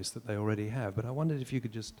power base that they already have. But I wondered if you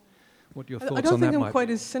could just, what your thoughts on that might be. I don't think I'm quite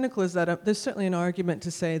as cynical as that. There's certainly an argument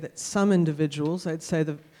to say that some individuals, I'd say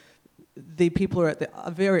the people who are at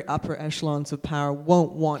the very upper echelons of power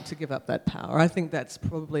won't want to give up that power. I think that's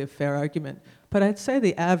probably a fair argument. But I'd say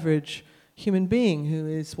the average human being who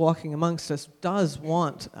is walking amongst us does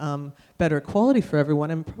want better equality for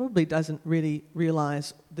everyone, and probably doesn't really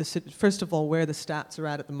realize, first of all, where the stats are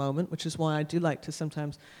at the moment, which is why I do like to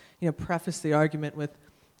sometimes preface the argument with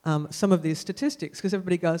some of these statistics, because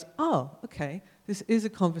everybody goes, oh, okay, this is a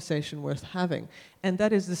conversation worth having. And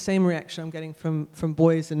that is the same reaction I'm getting from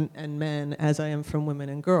boys and men as I am from women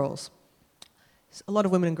and girls. A lot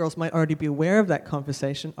of women and girls might already be aware of that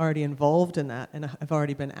conversation, already involved in that, and have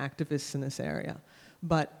already been activists in this area.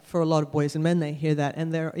 But for a lot of boys and men, they hear that,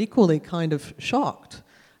 and they're equally kind of shocked.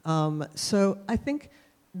 So I think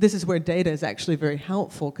this is where data is actually very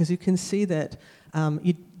helpful, because you can see that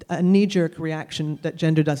a knee-jerk reaction that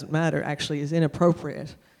gender doesn't matter actually is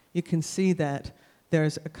inappropriate. You can see that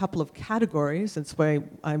there's a couple of categories. That's why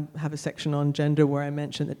I have a section on gender where I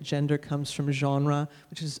mention that gender comes from genre,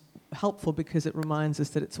 which is helpful because it reminds us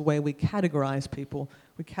that it's a way we categorize people.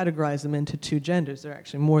 We categorize them into two genders. There are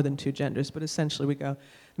actually more than two genders, but essentially we go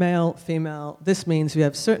male, female. This means you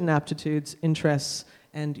have certain aptitudes, interests,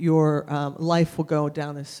 and your life will go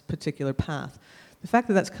down this particular path. The fact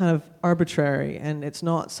that that's kind of arbitrary and it's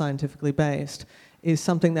not scientifically based is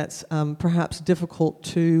something that's perhaps difficult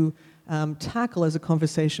to tackle as a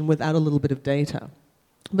conversation without a little bit of data.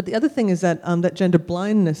 But the other thing is that that gender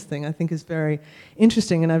blindness thing I think is very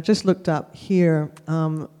interesting, and I've just looked up here.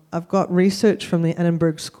 I've got research from the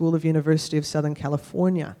Annenberg School of University of Southern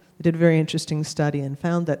California. They did a very interesting study and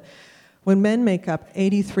found that when men make up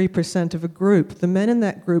 83% of a group, the men in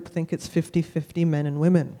that group think it's 50-50 men and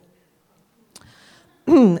women.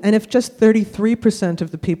 And if just 33%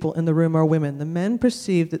 of the people in the room are women, the men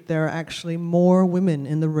perceive that there are actually more women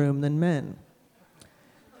in the room than men.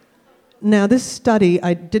 Now, this study,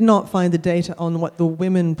 I did not find the data on what the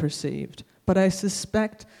women perceived, but I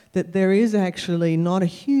suspect that there is actually not a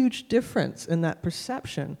huge difference in that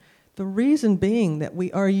perception. The reason being that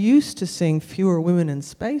we are used to seeing fewer women in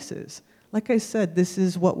spaces. Like I said, this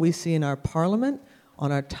is what we see in our parliament,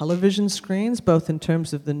 on our television screens, both in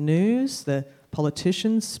terms of the news, the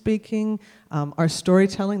politicians speaking, our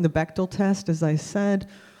storytelling, the Bechdel test, as I said.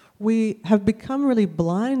 We have become really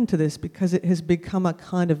blind to this because it has become a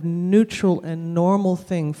kind of neutral and normal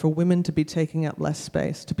thing for women to be taking up less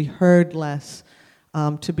space, to be heard less,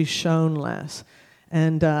 to be shown less.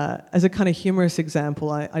 And as a kind of humorous example,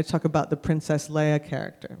 I talk about the Princess Leia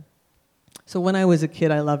character. So when I was a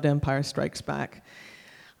kid, I loved Empire Strikes Back.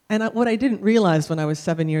 And what I didn't realize when I was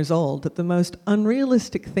 7 years old, that the most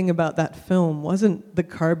unrealistic thing about that film wasn't the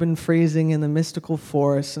carbon freezing and the mystical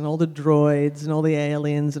force and all the droids and all the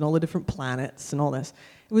aliens and all the different planets and all this.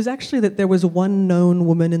 It was actually that there was one known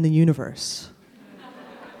woman in the universe,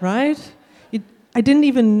 right? I didn't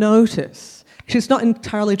even notice. Actually, it's not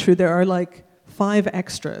entirely true. There are like 5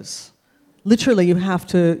 extras. Literally, you have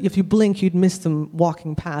to, if you blink, you'd miss them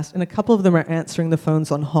walking past. And a couple of them are answering the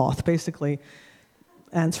phones on Hoth, basically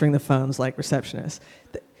answering the phones like receptionists.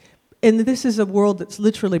 And this is a world that's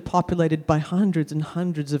literally populated by hundreds and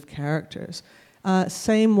hundreds of characters.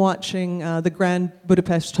 Same watching the Grand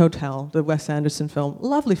Budapest Hotel, the Wes Anderson film.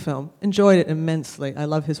 Lovely film. Enjoyed it immensely. I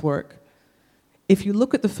love his work. If you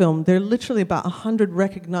look at the film, there are literally about 100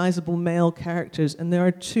 recognizable male characters, and there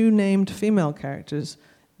are 2 named female characters.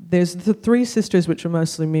 There's the 3 sisters, which are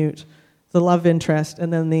mostly mute, the love interest,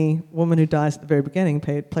 and then the woman who dies at the very beginning,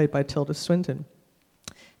 played by Tilda Swinton.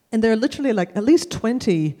 And there are literally like at least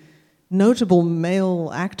 20 notable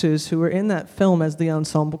male actors who were in that film as the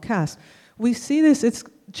ensemble cast. We see this, it's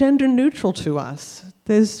gender neutral to us.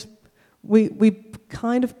 We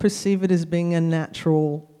kind of perceive it as being a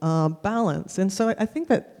natural balance. And so I think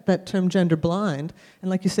that term gender blind,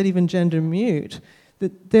 and like you said, even gender mute,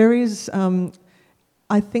 that there is,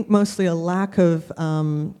 I think, mostly a lack of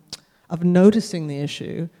noticing the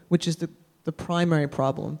issue, which is the primary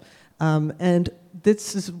problem. And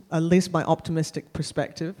this is at least my optimistic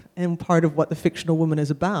perspective, and part of what The Fictional Woman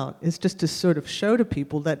is about, is just to sort of show to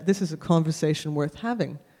people that this is a conversation worth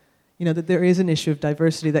having. You know, that there is an issue of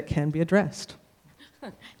diversity that can be addressed.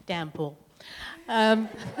 Damn, Paul. I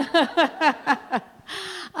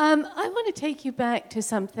want to take you back to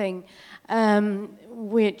something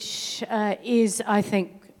which is, I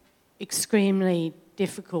think, extremely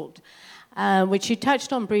difficult, which you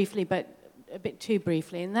touched on briefly, but a bit too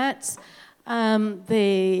briefly, and that's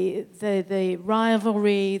the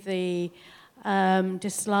rivalry, the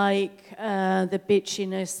dislike, the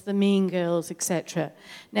bitchiness, the mean girls, etc.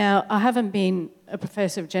 Now, I haven't been a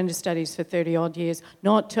professor of gender studies for 30-odd years,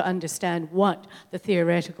 not to understand what the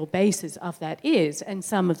theoretical basis of that is, and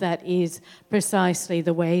some of that is precisely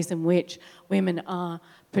the ways in which women are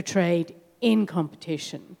portrayed in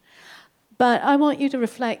competition. But I want you to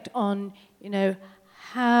reflect on,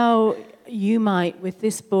 how you might, with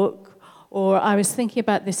this book, or I was thinking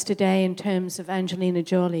about this today in terms of Angelina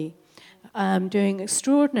Jolie, doing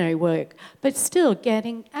extraordinary work, but still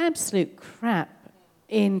getting absolute crap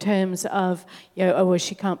in terms of, oh, well,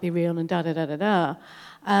 she can't be real and da-da-da-da-da.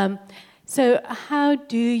 So how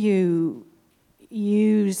do you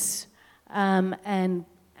use and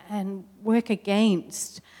work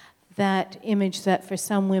against that image that for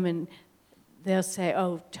some women, they'll say,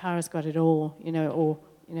 oh, Tara's got it all, or,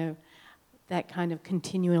 that kind of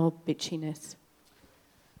continual bitchiness?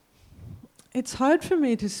 It's hard for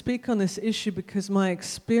me to speak on this issue because my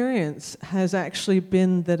experience has actually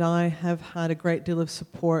been that I have had a great deal of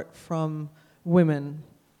support from women.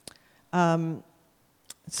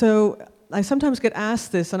 So I sometimes get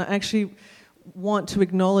asked this, and I actually want to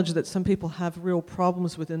acknowledge that some people have real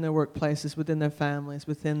problems within their workplaces, within their families,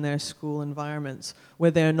 within their school environments,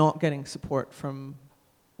 where they're not getting support from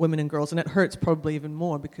women and girls, and it hurts probably even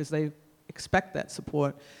more because they expect that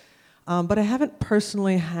support. But I haven't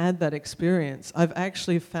personally had that experience. I've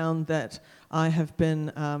actually found that I have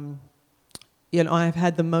been, I have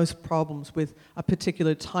had the most problems with a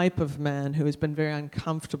particular type of man who has been very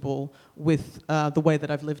uncomfortable with the way that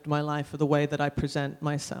I've lived my life or the way that I present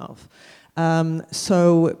myself.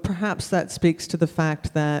 So perhaps that speaks to the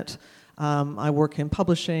fact that I work in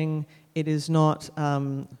publishing. It is not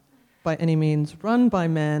by any means run by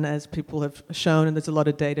men, as people have shown, and there's a lot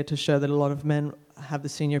of data to show that a lot of men have the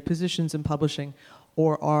senior positions in publishing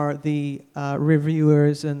or are the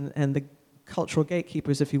reviewers and the cultural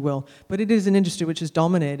gatekeepers, if you will. But it is an industry which is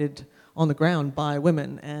dominated on the ground by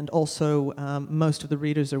women, and also most of the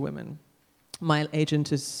readers are women. My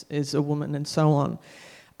agent is a woman, and so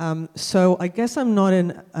on. So I guess I'm not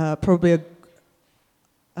in probably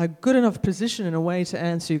a good enough position in a way to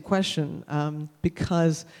answer your question,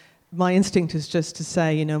 because my instinct is just to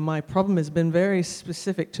say, my problem has been very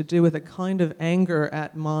specific to do with a kind of anger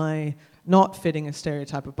at my not fitting a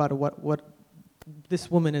stereotype about what this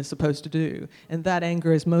woman is supposed to do. And that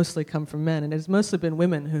anger has mostly come from men, and it's mostly been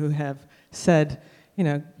women who have said,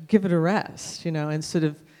 give it a rest, and sort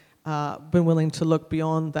of been willing to look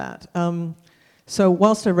beyond that. So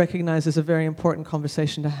whilst I recognize there's a very important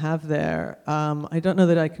conversation to have there, I don't know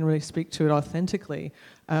that I can really speak to it authentically.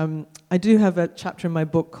 I do have a chapter in my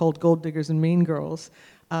book called Gold Diggers and Mean Girls,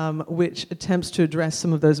 which attempts to address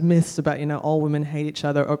some of those myths about, all women hate each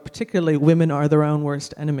other, or particularly women are their own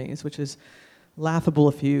worst enemies, which is laughable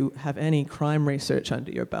if you have any crime research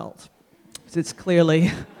under your belt. So it's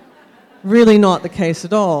clearly really not the case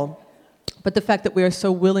at all. But the fact that we are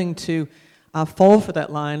so willing to fall for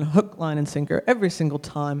that line, hook, line, and sinker, every single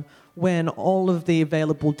time, when all of the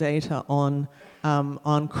available data on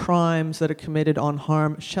crimes that are committed, on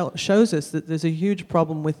harm, shows us that there's a huge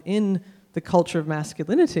problem within the culture of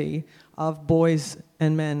masculinity of boys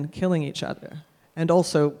and men killing each other, and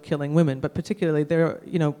also killing women. But particularly,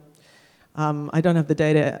 I don't have the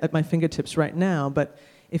data at my fingertips right now, but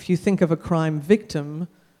if you think of a crime victim,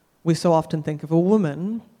 we so often think of a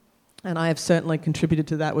woman. And I have certainly contributed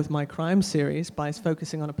to that with my crime series by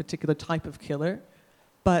focusing on a particular type of killer.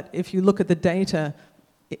 But if you look at the data,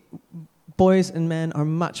 boys and men are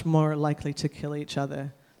much more likely to kill each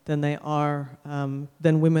other than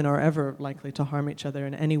than women are ever likely to harm each other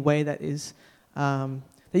in any way that is that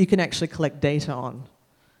you can actually collect data on.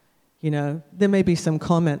 There may be some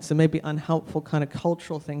comments, there may be unhelpful kind of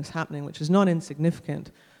cultural things happening, which is not insignificant.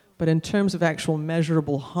 But in terms of actual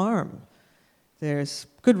measurable harm, there's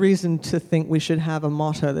good reason to think we should have a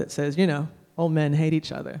motto that says, all men hate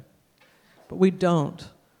each other. But we don't.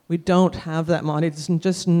 We don't have that motto. It's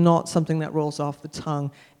just not something that rolls off the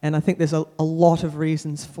tongue. And I think there's a lot of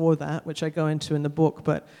reasons for that, which I go into in the book.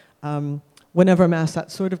 But whenever I'm asked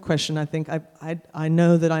that sort of question, I think I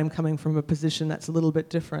know that I'm coming from a position that's a little bit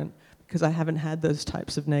different, because I haven't had those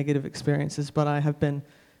types of negative experiences, but I have been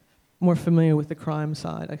more familiar with the crime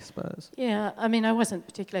side, I suppose. Yeah, I wasn't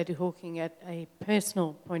particularly talking at a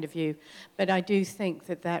personal point of view, but I do think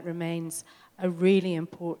that remains a really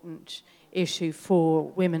important issue for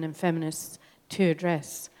women and feminists to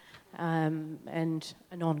address, and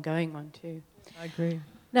an ongoing one too. I agree.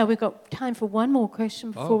 Now we've got time for one more question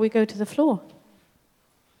before we go to the floor.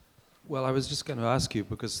 Well, I was just going to ask you,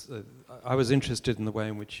 because I was interested in the way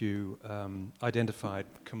in which you identified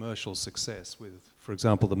commercial success with, for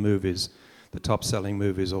example, the movies, the top-selling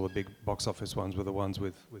movies, or the big box office ones were the ones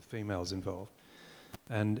with females involved.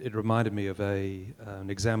 And it reminded me of an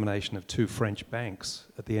examination of two French banks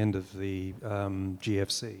at the end of the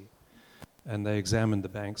GFC. And they examined the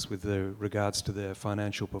banks with regards to their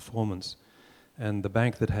financial performance. And the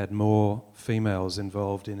bank that had more females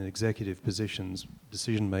involved in executive positions,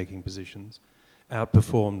 decision-making positions,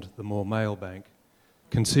 outperformed the more male bank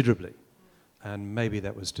considerably. And maybe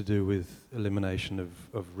that was to do with elimination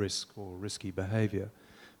of risk or risky behaviour.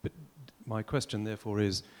 But my question, therefore,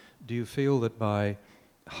 is, do you feel that by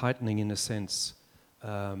heightening, in a sense,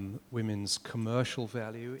 women's commercial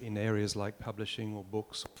value in areas like publishing or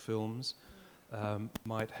books or films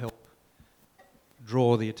might help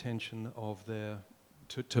draw the attention of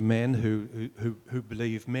to men who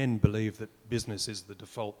believe that business is the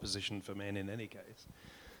default position for men in any case?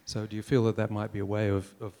 So do you feel that that might be a way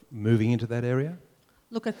of moving into that area?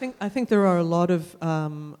 Look, I think there are a lot of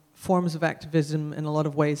forms of activism and a lot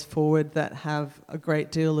of ways forward that have a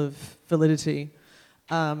great deal of validity.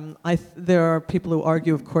 There are people who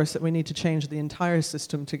argue, of course, that we need to change the entire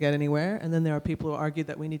system to get anywhere, and then there are people who argue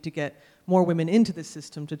that we need to get more women into the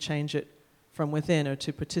system to change it from within or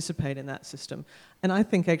to participate in that system. And I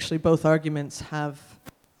think actually both arguments have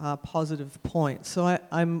positive points. So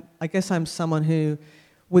I guess I'm someone who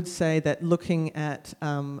would say that looking at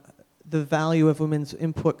the value of women's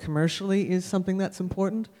input commercially is something that's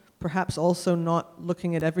important. Perhaps also not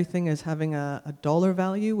looking at everything as having a dollar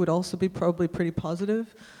value would also be probably pretty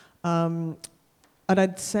positive. And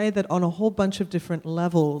I'd say that on a whole bunch of different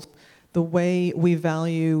levels, the way we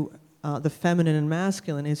value the feminine and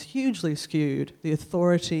masculine is hugely skewed. The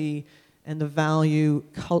authority and the value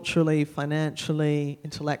culturally, financially,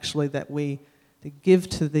 intellectually that we give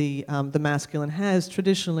to the masculine has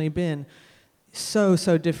traditionally been so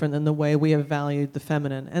different than the way we have valued the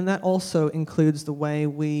feminine. And that also includes the way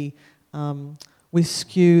we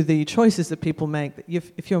skew the choices that people make.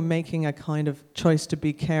 If you're making a kind of choice to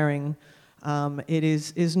be caring, it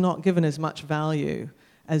is not given as much value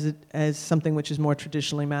as something which is more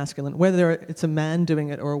traditionally masculine. Whether it's a man doing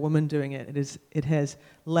it or a woman doing it, it has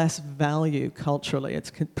less value culturally.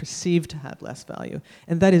 It's perceived to have less value.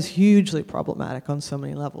 And that is hugely problematic on so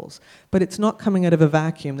many levels. But it's not coming out of a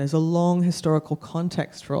vacuum. There's a long historical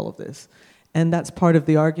context for all of this. And that's part of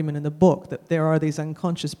the argument in the book, that there are these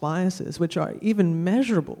unconscious biases, which are even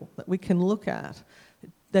measurable, that we can look at,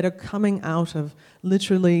 that are coming out of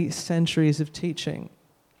literally centuries of teaching.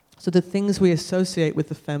 So the things we associate with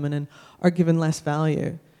the feminine are given less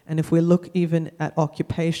value. And if we look even at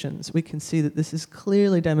occupations, we can see that this is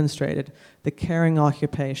clearly demonstrated. The caring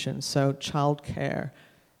occupations, so childcare,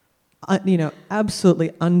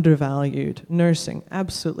 absolutely undervalued. Nursing,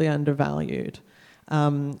 absolutely undervalued.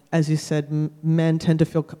 As you said, men tend to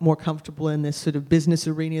feel more comfortable in this sort of business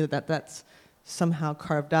arena, that's somehow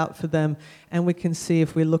carved out for them. And we can see,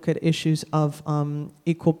 if we look at issues of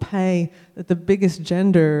equal pay, that the biggest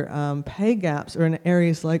gender pay gaps are in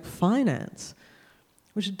areas like finance,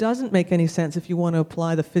 which doesn't make any sense if you want to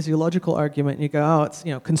apply the physiological argument. You go, oh, it's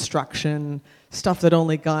construction, stuff that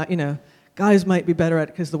only guys might be better at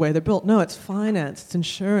because of the way they're built. No, it's finance, it's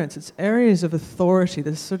insurance, it's areas of authority,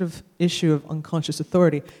 this sort of issue of unconscious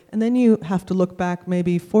authority. And then you have to look back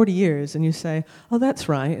maybe 40 years and you say, oh, that's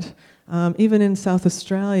right. Even in South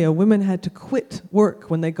Australia, women had to quit work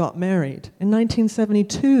when they got married. In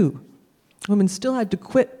 1972, women still had to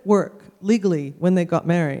quit work legally when they got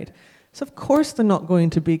married. So of course they're not going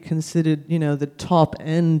to be considered, the top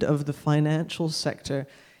end of the financial sector.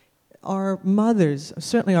 Our mothers,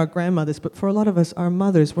 certainly our grandmothers, but for a lot of us, our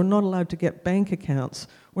mothers, were not allowed to get bank accounts.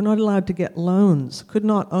 We're not allowed to get loans, could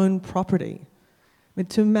not own property.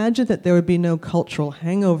 To imagine that there would be no cultural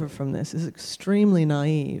hangover from this is extremely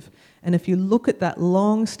naive. And if you look at that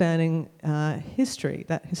long-standing history,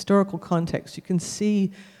 that historical context, you can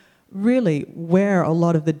see really where a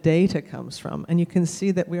lot of the data comes from. And you can see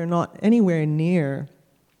that we are not anywhere near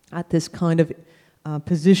at this kind of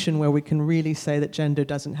position where we can really say that gender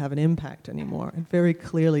doesn't have an impact anymore. It very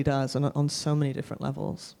clearly does on so many different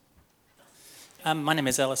levels. My name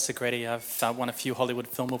is Ellis Segretti. I've won a few Hollywood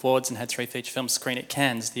Film Awards and had 3 feature films screen at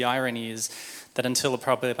Cannes. The irony is that until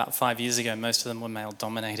probably about 5 years ago, most of them were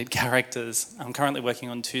male-dominated characters. I'm currently working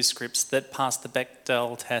on 2 scripts that pass the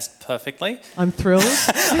Bechdel test perfectly. I'm thrilled.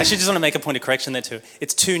 I should just want to make a point of correction there too.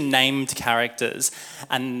 It's 2 named characters,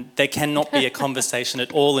 and there cannot be a conversation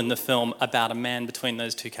at all in the film about a man between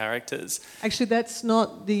those 2 characters. Actually, that's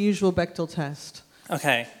not the usual Bechdel test.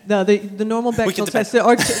 Okay. No, the normal Bechdel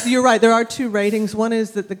test. You're right. There are 2 ratings. One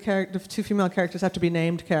is that the 2 female characters have to be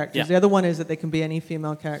named characters. Yeah. The other one is that they can be any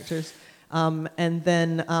female characters. And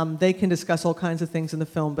then they can discuss all kinds of things in the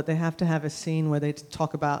film, but they have to have a scene where they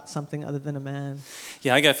talk about something other than a man.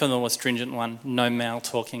 Yeah, I go for the more stringent one, no male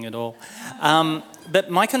talking at all. But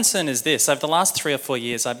my concern is this. Over the last 3 or 4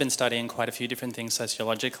 years, I've been studying quite a few different things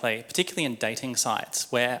sociologically, particularly in dating sites,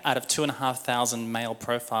 where out of 2,500 male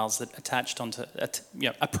profiles that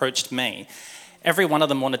approached me, every one of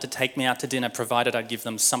them wanted to take me out to dinner provided I'd give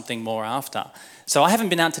them something more after. So I haven't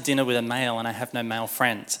been out to dinner with a male and I have no male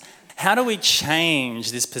friends. How do we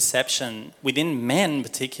change this perception within men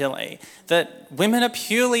particularly that women are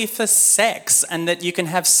purely for sex and that you can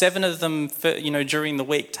have 7 of them for, during the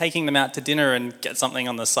week, taking them out to dinner and get something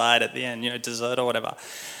on the side at the end, dessert or whatever?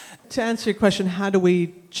 To answer your question, how do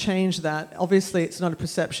we change that? Obviously, it's not a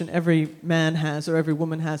perception every man has or every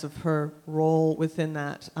woman has of her role within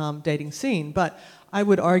that dating scene. But I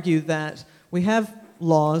would argue that we have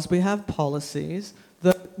laws, we have policies.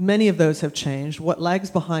 Many of those have changed. What lags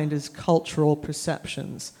behind is cultural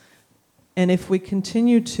perceptions. And if we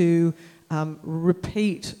continue to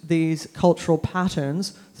repeat these cultural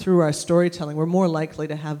patterns through our storytelling, we're more likely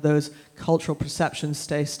to have those cultural perceptions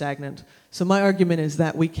stay stagnant. So my argument is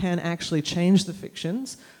that we can actually change the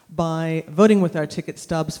fictions by voting with our ticket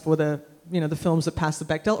stubs for the films that pass the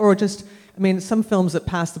Bechdel, or just, some films that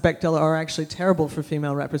pass the Bechdel are actually terrible for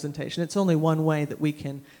female representation. It's only one way that we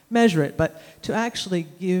can measure it, but to actually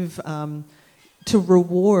to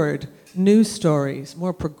reward new stories,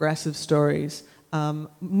 more progressive stories,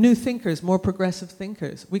 new thinkers, more progressive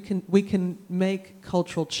thinkers. We can make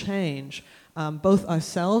cultural change, both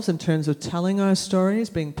ourselves in terms of telling our stories,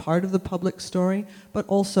 being part of the public story, but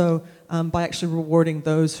also by actually rewarding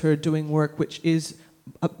those who are doing work which is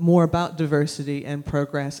more about diversity and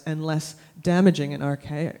progress and less damaging and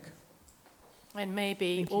archaic. And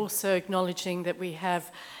maybe also acknowledging that we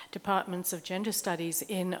have departments of gender studies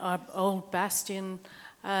in our old bastion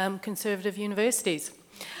conservative universities.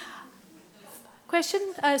 Question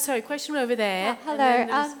over there.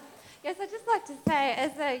 Hello. Yes, I'd just like to say,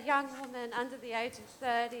 as a young woman under the age of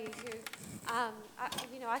 30, who, I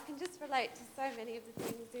can just relate to so many of the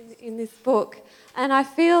things in this book, and I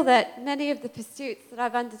feel that many of the pursuits that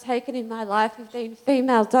I've undertaken in my life have been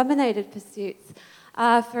female-dominated pursuits.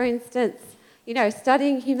 For instance,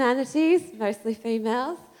 studying humanities, mostly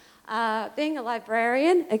females, being a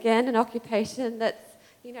librarian, again, an occupation that's,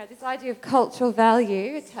 this idea of cultural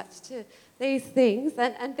value attached to these things,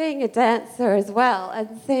 and being a dancer as well,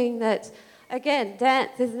 and seeing that, again,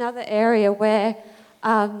 dance is another area where,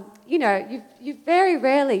 you very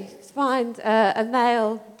rarely find a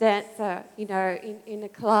male dancer, in a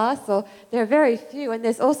class, or there are very few, and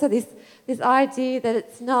there's also this idea that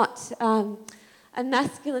it's not a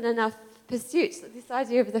masculine enough pursuit, this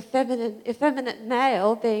idea of the effeminate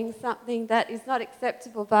male being something that is not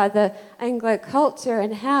acceptable by the Anglo culture,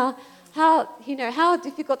 and how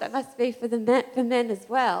difficult that must be for men as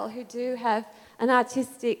well, who do have an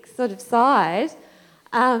artistic sort of side,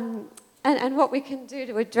 and what we can do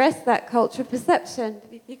to address that cultural perception,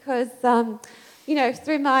 because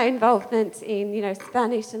through my involvement in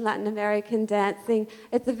Spanish and Latin American dancing,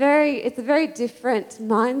 it's a very different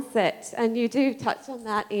mindset, and you do touch on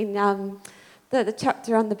that in the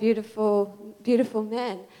chapter on the beautiful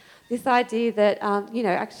men. This idea that,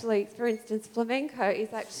 actually, for instance, flamenco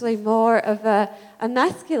is actually more of a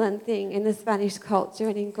masculine thing in the Spanish culture,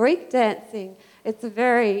 and in Greek dancing, it's a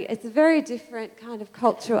very different kind of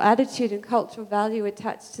cultural attitude and cultural value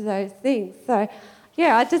attached to those things. So,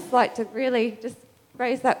 yeah, I'd just like to really just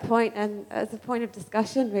raise that point and as a point of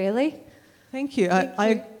discussion, really. Thank you.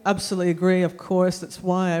 I absolutely agree, of course. That's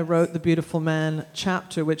why I wrote the Beautiful Man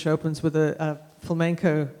chapter, which opens with a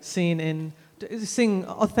flamenco scene sing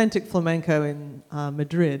authentic flamenco in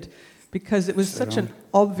Madrid, because it was such an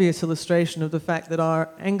obvious illustration of the fact that our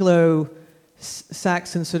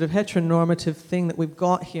Anglo-Saxon sort of heteronormative thing that we've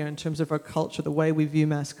got here in terms of our culture, the way we view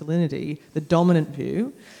masculinity, the dominant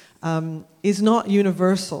view, is not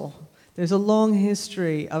universal. There's a long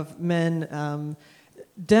history of men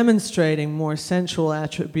demonstrating more sensual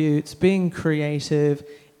attributes, being creative,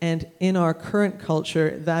 and in our current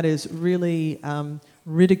culture, that is really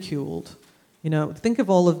ridiculed. Think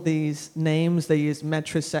of all of these names they use,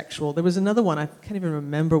 metrosexual. There was another one, I can't even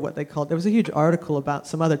remember what they called. There was a huge article about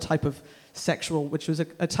some other type of sexual, which was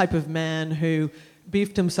a type of man who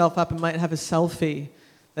beefed himself up and might have a selfie.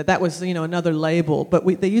 That was, another label. But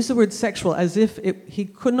they use the word sexual as if he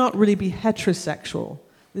could not really be heterosexual.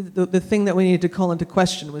 The thing that we needed to call into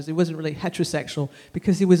question was he wasn't really heterosexual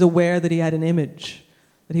because he was aware that he had an image,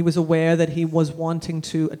 that he was aware that he was wanting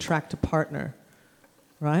to attract a partner,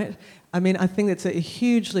 right? I think it's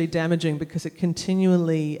hugely damaging because it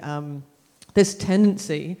continually, this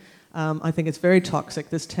tendency, I think it's very toxic,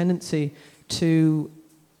 this tendency to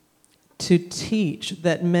teach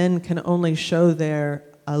that men can only show their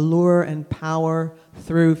allure and power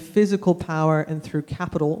through physical power and through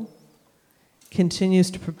capital,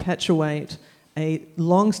 continues to perpetuate a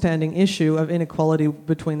long-standing issue of inequality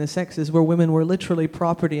between the sexes where women were literally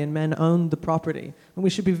property and men owned the property. And we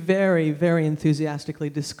should be very, very enthusiastically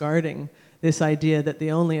discarding this idea that the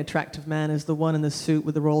only attractive man is the one in the suit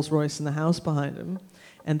with the Rolls Royce and the house behind him,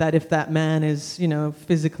 and that if that man is,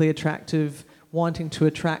 physically attractive, wanting to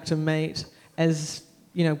attract a mate, as,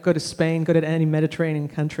 go to Spain, go to any Mediterranean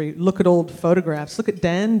country, look at old photographs, look at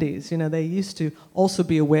dandies, they used to also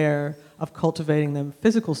be aware of cultivating their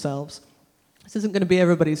physical selves. This isn't going to be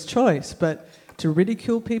everybody's choice, but to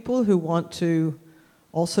ridicule people who want to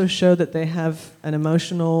also show that they have an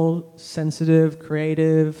emotional, sensitive,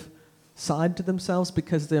 creative side to themselves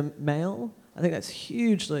because they're male, I think that's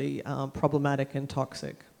hugely problematic and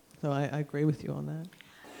toxic. So I agree with you on that.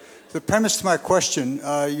 The premise to my question,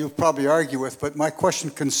 you'll probably argue with, but my question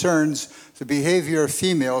concerns the behavior of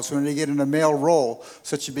females when they get in a male role,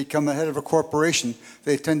 such as become the head of a corporation.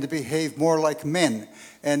 They tend to behave more like men.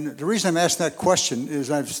 And the reason I'm asking that question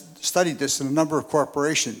is I've studied this in a number of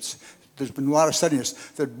corporations. There's been a lot of studying this,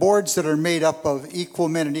 that boards that are made up of equal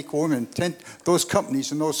men and equal women, those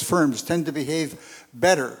companies and those firms tend to behave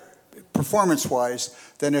better, performance-wise,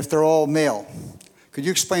 than if they're all male. Could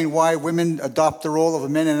you explain why women adopt the role of a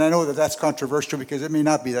man? And I know that that's controversial because it may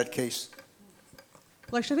not be that case.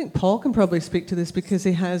 Well, actually, I think Paul can probably speak to this because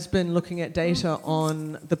he has been looking at data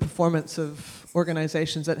on the performance of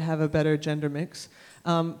organizations that have a better gender mix.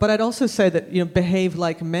 But I'd also say that behave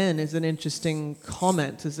like men is an interesting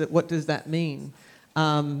comment. What does that mean?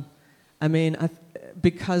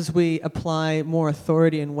 Because we apply more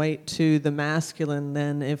authority and weight to the masculine,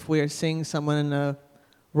 then if we're seeing someone in a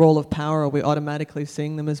role of power, are we automatically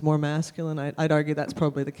seeing them as more masculine? I'd argue that's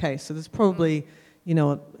probably the case. So there's probably,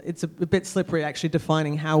 it's a bit slippery actually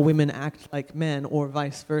defining how women act like men or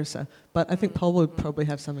vice versa. But I think Paul would probably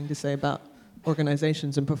have something to say about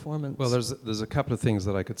organizations and performance. Well, there's a couple of things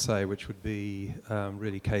that I could say which would be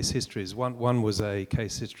really case histories. One was a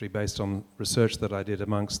case history based on research that I did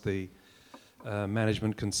amongst the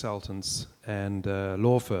management consultants and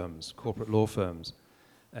law firms, corporate law firms.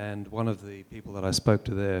 And one of the people that I spoke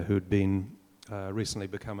to there who'd been recently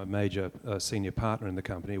become a major senior partner in the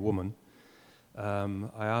company, a woman,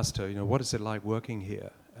 I asked her, what is it like working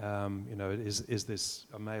here? Is this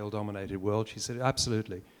a male-dominated world? She said,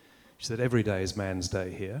 absolutely. She said, every day is man's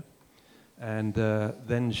day here. And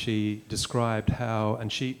then she described how, and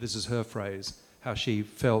this is her phrase, how she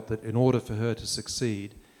felt that in order for her to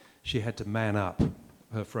succeed, she had to man up,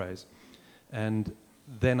 her phrase. And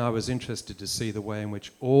then I was interested to see the way in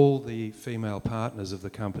which all the female partners of the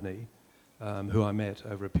company, who I met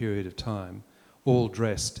over a period of time, all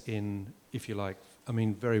dressed in, if you like,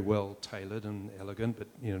 very well tailored and elegant,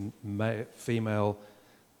 but female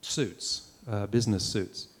suits, business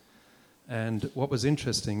suits. And what was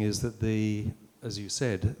interesting is that as you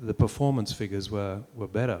said, the performance figures were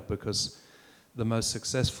better because the most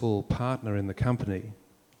successful partner in the company,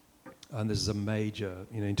 and this is a major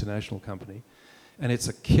international company, and it's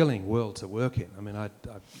a killing world to work in.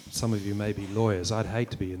 Some of you may be lawyers. I'd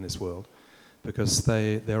hate to be in this world because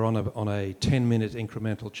they're on a 10-minute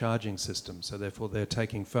incremental charging system. So therefore, they're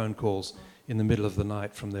taking phone calls in the middle of the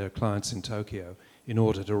night from their clients in Tokyo in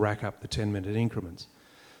order to rack up the 10-minute increments.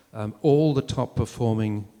 All the top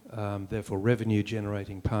performing, therefore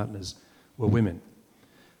revenue-generating partners were women.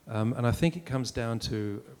 And I think it comes down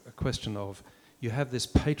to a question of you have this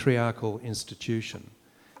patriarchal institution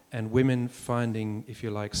and women finding, if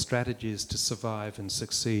you like, strategies to survive and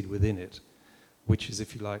succeed within it, which is,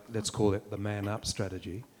 if you like, let's call it the man-up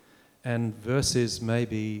strategy, and versus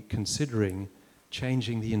maybe considering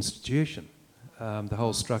changing the institution, the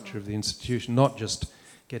whole structure of the institution, not just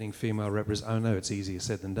getting female representation. I know it's easier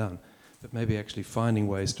said than done, but maybe actually finding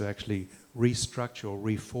ways to actually restructure or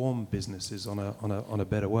reform businesses on a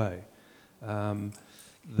better way. In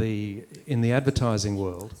the advertising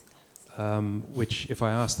world, which if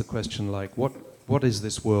I ask the question like, what is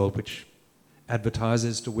this world which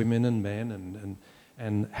advertises to women and men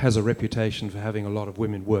and has a reputation for having a lot of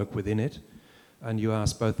women work within it, and you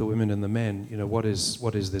ask both the women and the men, what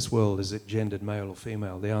is this world? Is it gendered male or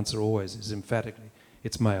female? The answer always is emphatically,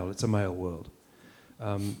 it's male. It's a male world.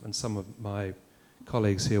 And some of my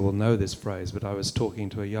colleagues here will know this phrase, but I was talking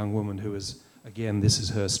to a young woman who was, again, this is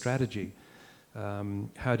her strategy.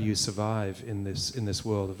 How do you survive in this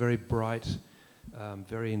world? A very bright,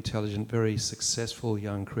 very intelligent, very successful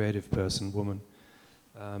young creative woman,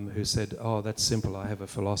 who said, oh, that's simple, I have a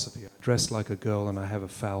philosophy. I dress like a girl and I have a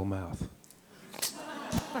foul mouth.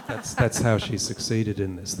 That's how she succeeded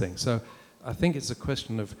in this thing. So I think it's a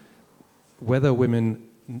question of whether women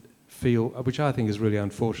feel, which I think is really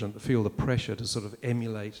unfortunate, feel the pressure to sort of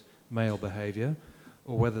emulate male behaviour,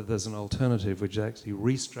 or whether there's an alternative, which is actually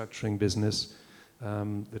restructuring business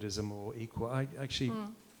that is a more equal. I actually,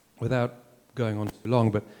 without going on too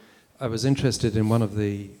long, but I was interested in one of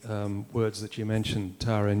the words that you mentioned,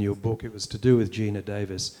 Tara, in your book. It was to do with Gina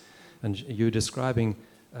Davis, and you were describing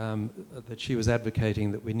that she was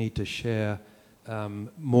advocating that we need to share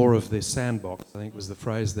more of this sandbox, I think was the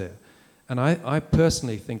phrase there. And I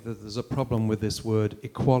personally think that there's a problem with this word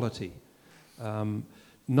equality,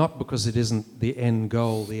 not because it isn't the end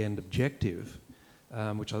goal, the end objective,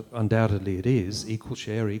 which undoubtedly it is, equal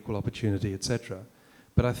share, equal opportunity, etc.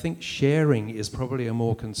 But I think sharing is probably a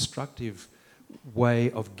more constructive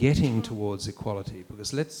way of getting towards equality,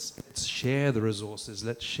 because let's share the resources,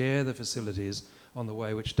 let's share the facilities on the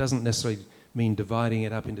way, which doesn't necessarily mean dividing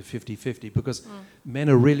it up into 50-50, because men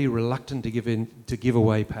are really reluctant to give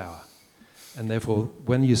away power. And therefore,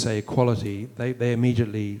 when you say equality, they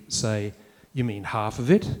immediately say, you mean half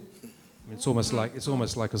of it? I mean, it's almost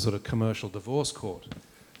like a sort of commercial divorce court.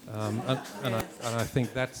 And I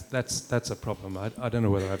think that's a problem. I don't know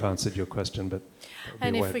whether I've answered your question, but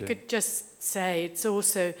and if we could just say, it's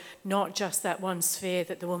also not just that one sphere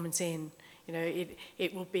that the woman's in. You know,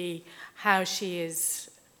 it will be how she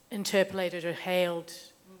is interpolated or hailed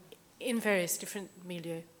in various different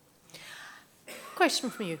milieu. Question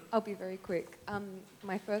from you. I'll be very quick.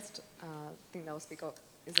 My first thing that I'll speak of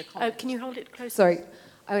is a comment. Can you hold it closer? Sorry.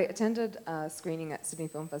 I attended a screening at Sydney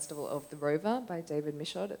Film Festival of The Rover by David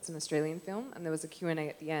Michaud. It's an Australian film, and there was a Q&A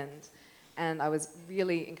at the end. And I was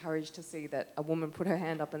really encouraged to see that a woman put her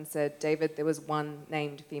hand up and said, David, there was one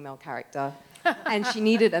named female character, and she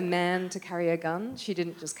needed a man to carry a gun. She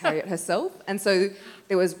didn't just carry it herself. And so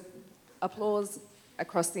there was applause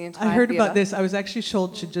across the entire I heard theatre. about this. I was actually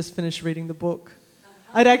told she'd just finished reading the book.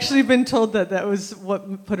 I'd actually been told that was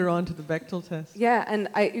what put her on to the Bechdel test. Yeah, and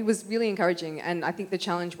it was really encouraging. And I think the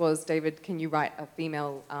challenge was, David, can you write a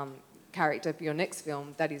female character for your next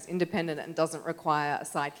film that is independent and doesn't require a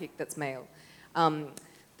sidekick that's male?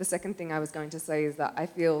 The second thing I was going to say is that I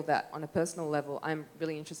feel that on a personal level, I'm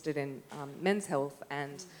really interested in men's health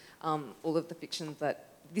and all of the fictions that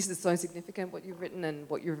this is so significant, what you've written and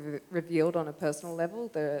what you've revealed on a personal level.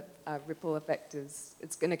 The ripple effect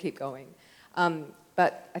it's going to keep going.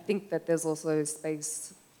 But I think that there's also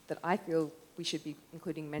space that I feel we should be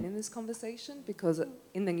including men in this conversation, because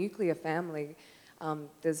in the nuclear family,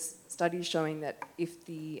 there's studies showing that if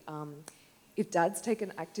dads take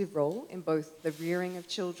an active role in both the rearing of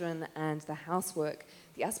children and the housework,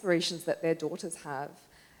 the aspirations that their daughters have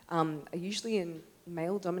are usually in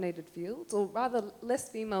male-dominated fields, or rather less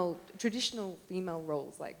traditional female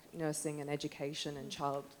roles like nursing and education and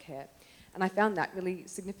childcare. And I found that really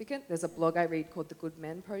significant. There's a blog I read called The Good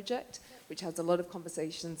Men Project, which has a lot of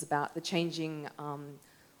conversations about the changing,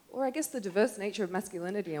 or I guess the diverse nature of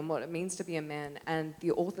masculinity and what it means to be a man. And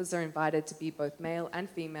the authors are invited to be both male and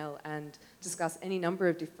female and discuss any number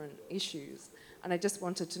of different issues. And I just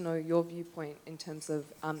wanted to know your viewpoint in terms of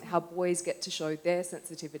how boys get to show their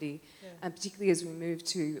sensitivity, and particularly as we move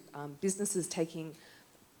to businesses taking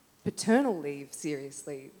paternal leave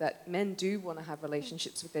seriously, that men do want to have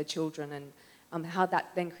relationships with their children, and how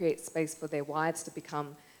that then creates space for their wives to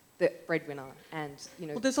become the breadwinner. And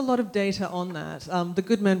well, there's a lot of data on that. The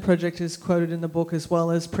Good Men Project is quoted in the book, as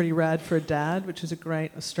well as Pretty Rad for a Dad, which is a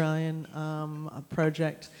great Australian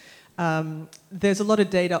project. There's a lot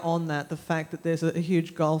of data on that, the fact that there's a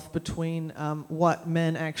huge gulf between what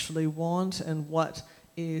men actually want and what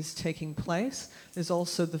is taking place. There's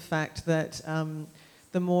also the fact that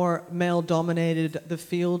the more male-dominated the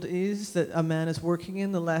field is that a man is working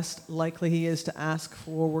in, the less likely he is to ask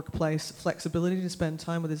for workplace flexibility to spend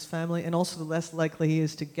time with his family, and also the less likely he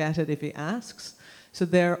is to get it if he asks. So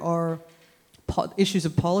there are issues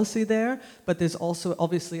of policy there, but there's also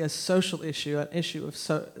obviously a social issue, an issue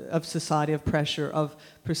of society, of pressure, of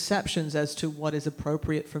perceptions as to what is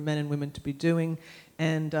appropriate for men and women to be doing.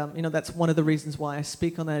 And that's one of the reasons why I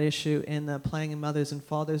speak on that issue in the Playing in Mothers and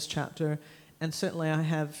Fathers chapter. And certainly I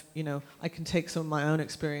have, I can take some of my own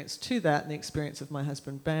experience to that, and the experience of my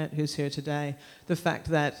husband, Bent, who's here today. The fact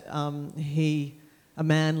that a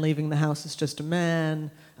man leaving the house is just a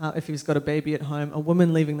man. If he's got a baby at home, a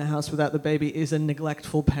woman leaving the house without the baby is a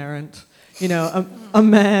neglectful parent. A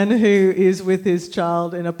man who is with his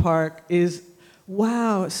child in a park is,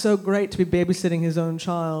 wow, it's so great to be babysitting his own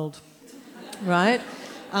child, right?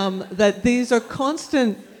 That these are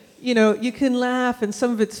constant. You can laugh and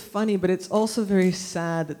some of it's funny, but it's also very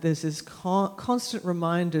sad that there's this constant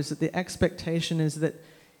reminders that the expectation is that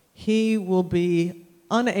he will be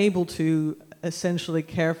unable to essentially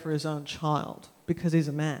care for his own child because he's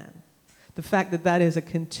a man. The fact that that is a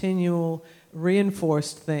continual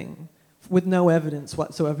reinforced thing with no evidence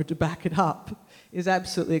whatsoever to back it up is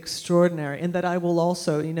absolutely extraordinary. And that I will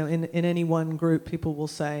also, in any one group, people will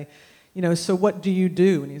say, so what do you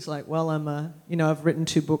do? And he's like, well, I've written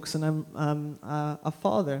 2 books and I'm a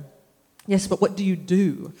father. Yes, but what do you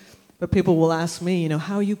do? But people will ask me,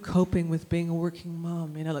 how are you coping with being a working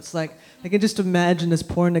mom? It's like, I can just imagine this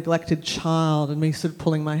poor neglected child and me sort of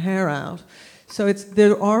pulling my hair out. So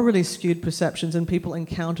there are really skewed perceptions, and people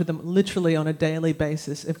encounter them literally on a daily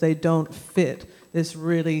basis if they don't fit this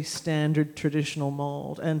really standard traditional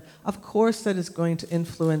mold. And of course that is going to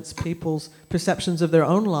influence people's perceptions of their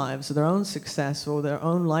own lives, or their own success, or their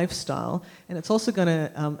own lifestyle, and it's also going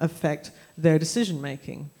to affect their decision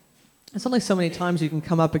making. There's only so many times you can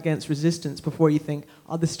come up against resistance before you think,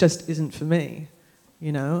 oh, this just isn't for me,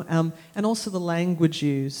 And also the language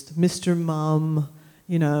used, Mr. Mum,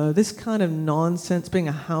 this kind of nonsense, being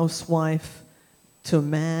a housewife to a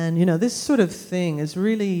man, this sort of thing is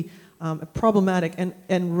really problematic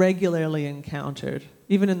and regularly encountered,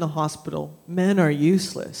 even in the hospital. Men are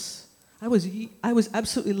useless. I was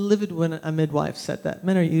absolutely livid when a midwife said that.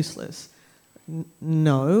 Men are useless.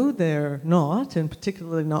 No, they're not, and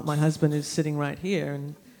particularly not my husband who's sitting right here.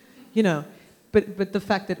 And but the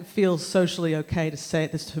fact that it feels socially okay to say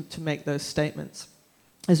this, to make those statements,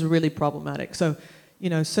 is really problematic. So,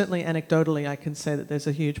 certainly anecdotally, I can say that there's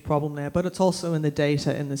a huge problem there. But it's also in the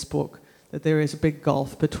data in this book that there is a big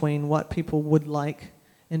gulf between what people would like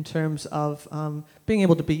in terms of being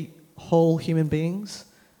able to be whole human beings,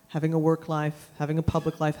 having a work life, having a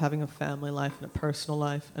public life, having a family life, and a personal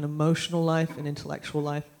life, an emotional life, an intellectual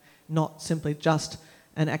life, not simply just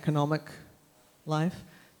an economic life.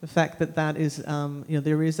 The fact that is,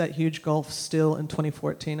 there is that huge gulf still in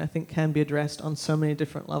 2014, I think can be addressed on so many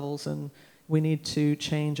different levels, and we need to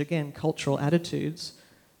change, again, cultural attitudes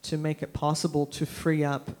to make it possible to free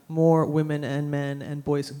up more women and men and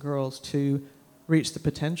boys and girls to reach the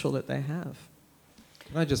potential that they have.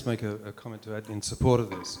 Can I just make a comment to add in support of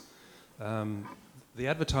this? The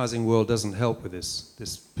advertising world doesn't help with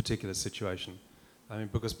this particular situation.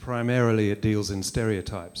 Because primarily it deals in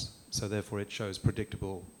stereotypes, so therefore it shows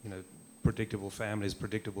predictable families,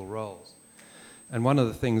 predictable roles. And one of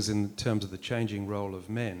the things in terms of the changing role of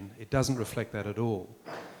men, it doesn't reflect that at all.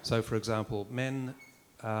 So, for example, men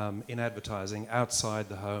in advertising outside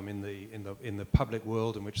the home, in the public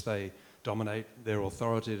world in which they dominate, they're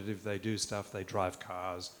authoritative, they do stuff, they drive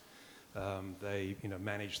cars, they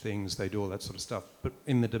manage things, they do all that sort of stuff. But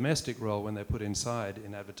in the domestic role, when they're put inside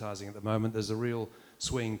in advertising at the moment, there's a real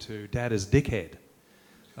swing to dad as dickhead.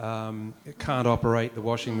 Can't operate the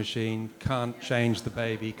washing machine, can't change the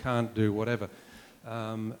baby, can't do whatever.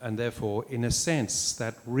 And therefore, in a sense,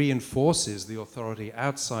 that reinforces the authority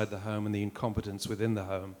outside the home and the incompetence within the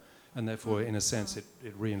home. And therefore, in a sense, it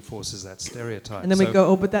reinforces that stereotype. And then we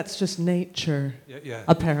go, but that's just nature,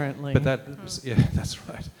 apparently. But that's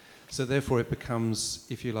right. So therefore, it becomes,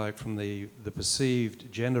 if you like, from the perceived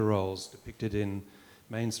gender roles depicted in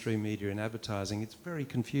mainstream media and advertising, it's very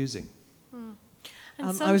confusing.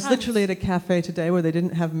 I was literally at a cafe today where they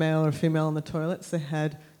didn't have male or female in the toilets. They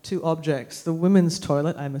had 2 objects. The women's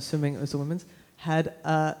toilet, I'm assuming it was the women's, had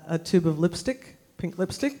a tube of lipstick, pink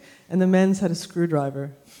lipstick, and the men's had a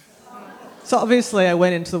screwdriver. So obviously I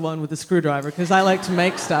went into the one with the screwdriver because I like to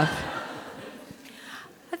make stuff.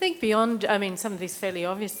 I think beyond, some of these fairly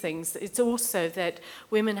obvious things, it's also that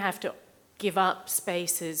women have to give up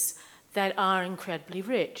spaces that are incredibly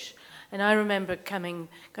rich. And I remember going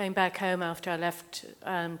back home after I left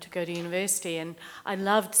to go to university, and I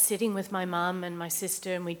loved sitting with my mum and my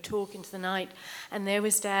sister, and we'd talk into the night. And there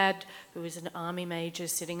was Dad, who was an army major,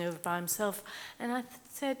 sitting over by himself. And I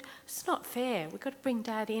said, it's not fair. We've got to bring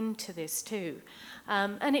Dad into this too.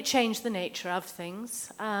 And it changed the nature of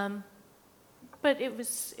things. But it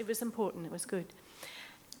was important. It was good.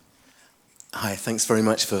 Hi, thanks very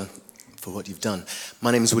much for what you've done.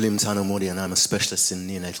 My name is William Tano-Mordi, and I'm a specialist in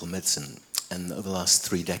neonatal medicine. And over the last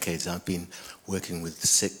 3 decades, I've been working with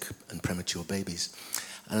sick and premature babies.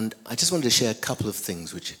 And I just wanted to share a couple of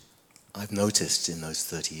things which I've noticed in those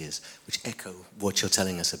 30 years, which echo what you're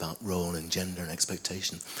telling us about role and gender and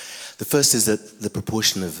expectation. The first is that the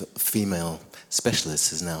proportion of female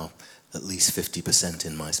specialists is now at least 50%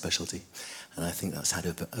 in my specialty. And I think that's had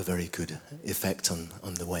a very good effect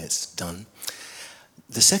on the way it's done.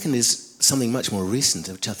 The second is something much more recent,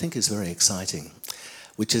 which I think is very exciting,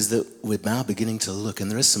 which is that we're now beginning to look,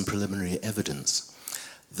 and there is some preliminary evidence,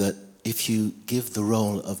 that if you give the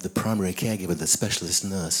role of the primary caregiver, the specialist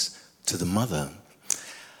nurse, to the mother,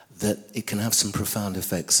 that it can have some profound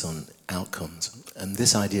effects on outcomes. And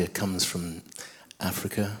this idea comes from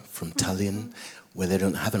Africa, from Tallinn, where they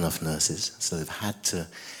don't have enough nurses, so they've had to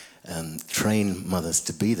train mothers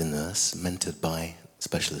to be the nurse, mentored by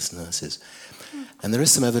specialist nurses. And there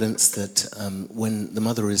is some evidence that when the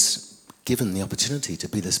mother is given the opportunity to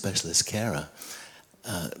be the specialist carer,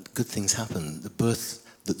 good things happen.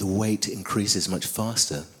 The weight increases much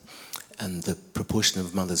faster, and the proportion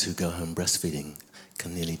of mothers who go home breastfeeding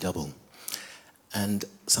can nearly double. And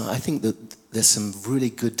so I think that there's some really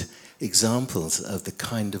good examples of the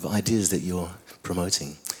kind of ideas that you're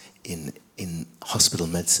promoting in hospital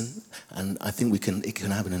medicine, and I think it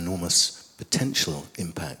can have an enormous potential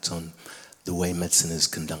impact on the way medicine is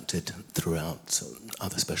conducted throughout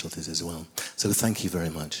other specialties as well. So thank you very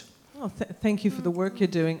much. Oh, thank you for the work you're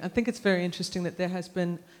doing. I think it's very interesting that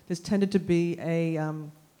there's tended to be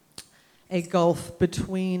a gulf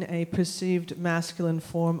between a perceived masculine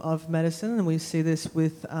form of medicine, and we see this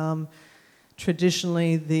with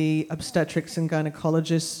traditionally the obstetrics and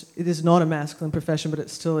gynecologists. It is not a masculine profession, but it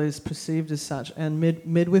still is perceived as such. And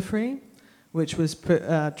midwifery, which was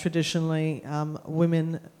traditionally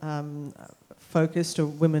women focused or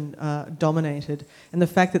women dominated. And the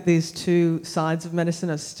fact that these two sides of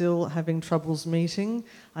medicine are still having troubles meeting,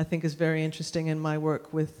 I think is very interesting. In my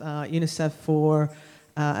work with UNICEF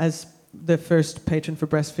as the first patron for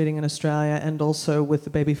breastfeeding in Australia, and also with the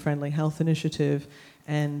Baby Friendly Health Initiative,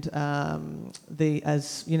 and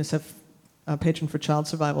as UNICEF patron for child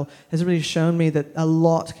survival, has really shown me that a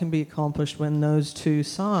lot can be accomplished when those two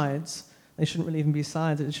sides, they shouldn't really even be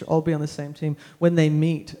sides, it should all be on the same team, when they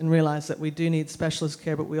meet and realize that we do need specialist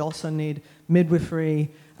care, but we also need midwifery,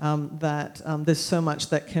 that there's so much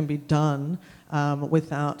that can be done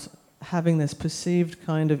without having this perceived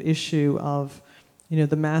kind of issue of, you know,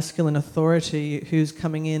 the masculine authority who's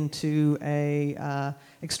coming into a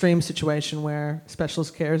extreme situation where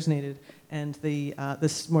specialist care is needed, and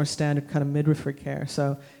this more standard kind of midwifery care.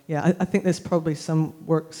 So yeah, I think there's probably some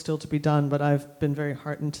work still to be done, but I've been very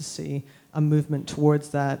heartened to see a movement towards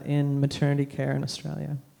that in maternity care in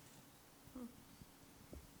Australia.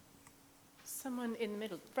 Someone in the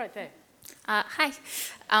middle, right there. Hi.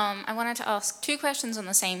 I wanted to ask 2 questions on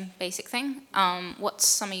the same basic thing. What's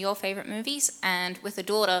some of your favourite movies? And with a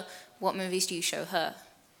daughter, what movies do you show her?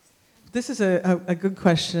 This is a good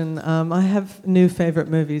question. I have new favourite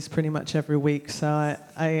movies pretty much every week, so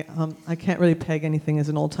I can't really peg anything as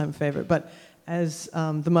an all-time favourite. But as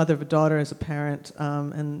the mother of a daughter, as a parent,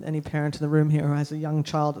 and any parent in the room here who has a young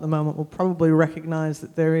child at the moment will probably recognise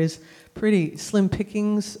that there is pretty slim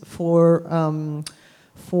pickings for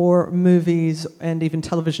movies and even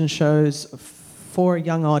television shows for a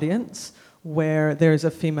young audience where there's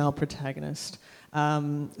a female protagonist.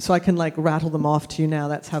 So I can rattle them off to you now.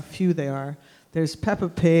 That's how few they are. There's Peppa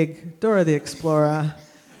Pig, Dora the Explorer,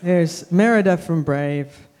 there's Merida from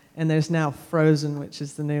Brave, and there's now Frozen, which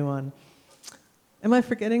is the new one. Am I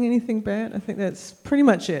forgetting anything, Barrett? I think that's pretty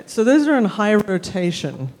much it. So those are in high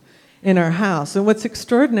rotation in our house. And what's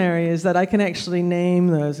extraordinary is that I can actually name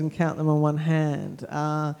those and count them on one hand.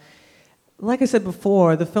 Like I said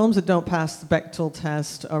before, the films that don't pass the Bechdel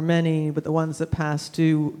test are many, but the ones that pass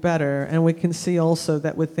do better. And we can see also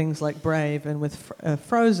that with things like Brave and with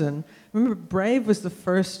Frozen. Remember, Brave was the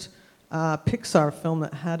first Pixar film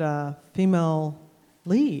that had a female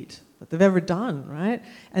lead that they've ever done, right?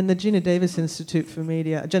 And the Gina Davis Institute for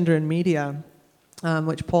Gender and Media,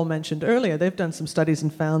 which Paul mentioned earlier, they've done some studies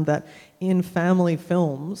and found that in family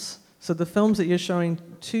films, so the films that you're showing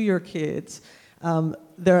to your kids,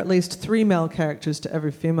 there are at least 3 male characters to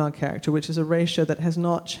every female character, which is a ratio that has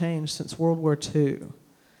not changed since World War II,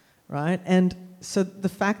 right? And so the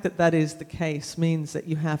fact that that is the case means that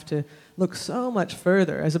you have to look so much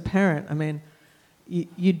further. As a parent, I mean,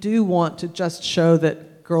 you do want to just show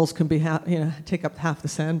that girls can be take up half the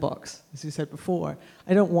sandbox, as you said before.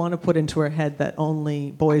 I don't want to put into her head that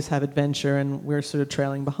only boys have adventure and we're sort of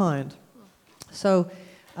trailing behind. So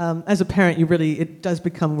as a parent, it does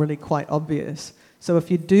become really quite obvious. So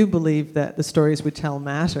if you do believe that the stories we tell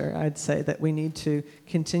matter, I'd say that we need to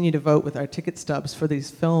continue to vote with our ticket stubs for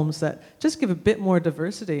these films that just give a bit more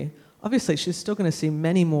diversity. Obviously, she's still going to see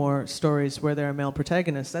many more stories where there are male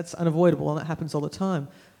protagonists. That's unavoidable, and that happens all the time.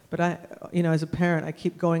 But as a parent, I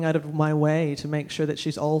keep going out of my way to make sure that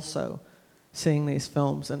she's also seeing these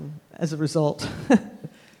films. And as a result,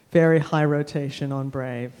 very high rotation on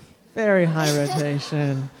Brave. Very high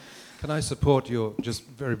rotation. Can I support just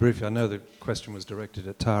very briefly, I know the question was directed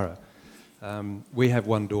at Tara. We have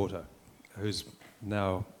one daughter who's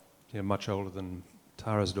now much older than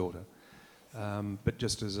Tara's daughter. But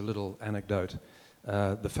just as a little anecdote,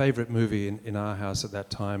 the favourite movie in our house at that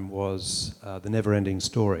time was The Never-Ending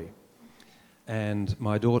Story. And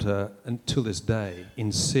my daughter, until this day,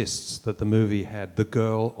 insists that the movie had the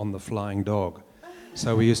girl on the flying dog.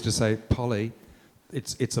 So we used to say, Polly,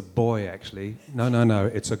 it's a boy actually. No,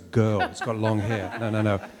 it's a girl. It's got long hair.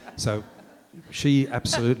 No. So she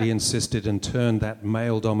absolutely insisted and turned that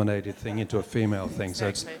male-dominated thing into a female thing. So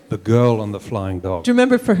it's the girl on the flying dog. Do you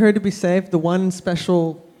remember for her to be saved, the one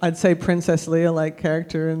special, I'd say Princess Leia-like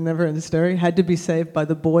character in Neverending Story had to be saved by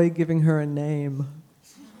the boy giving her a name?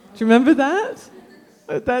 Do you remember that?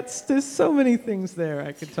 There's so many things there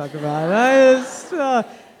I could talk about.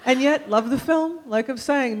 And yet, love the film, like I'm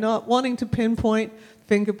saying, not wanting to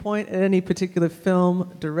finger point at any particular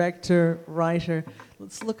film, director, writer.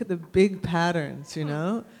 Let's look at the big patterns, you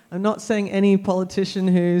know? I'm not saying any politician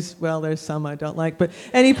there's some I don't like, but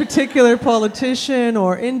any particular politician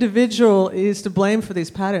or individual is to blame for these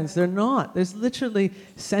patterns. They're not. There's literally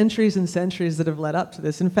centuries and centuries that have led up to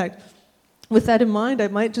this. In fact, with that in mind, I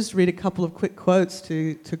might just read a couple of quick quotes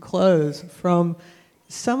to close from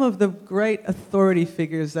some of the great authority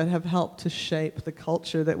figures that have helped to shape the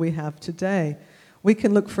culture that we have today. We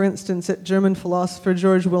can look, for instance, at German philosopher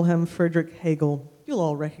George Wilhelm Friedrich Hegel. You'll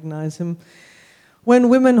all recognize him. When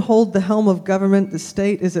women hold the helm of government, the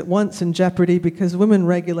state is at once in jeopardy because women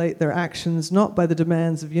regulate their actions not by the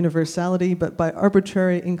demands of universality, but by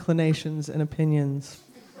arbitrary inclinations and opinions.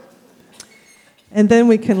 And then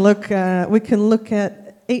we can look at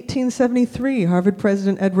 1873, Harvard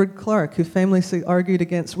President Edward Clark, who famously argued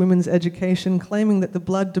against women's education, claiming that the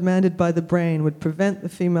blood demanded by the brain would prevent the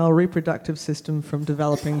female reproductive system from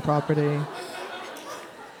developing property.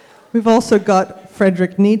 We've also got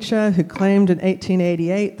Friedrich Nietzsche, who claimed in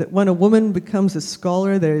 1888 that when a woman becomes a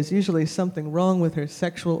scholar, there is usually something wrong with her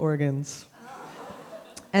sexual organs.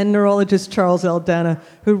 And neurologist Charles L. Dana,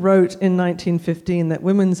 who wrote in 1915 that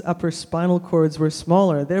women's upper spinal cords were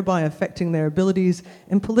smaller, thereby affecting their abilities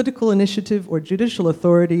in political initiative or judicial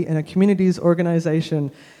authority in a community's organization,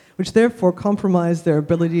 which therefore compromised their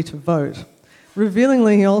ability to vote.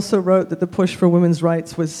 Revealingly, he also wrote that the push for women's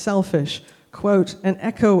rights was selfish, quote, an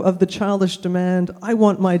echo of the childish demand, I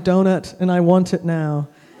want my donut and I want it now.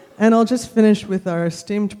 And I'll just finish with our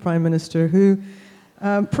esteemed Prime Minister, who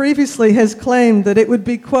previously has claimed that it would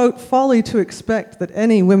be, quote, folly to expect that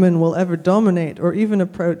any women will ever dominate or even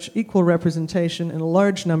approach equal representation in a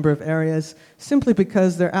large number of areas simply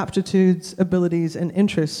because their aptitudes, abilities, and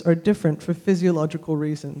interests are different for physiological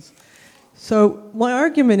reasons. So my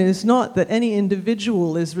argument is not that any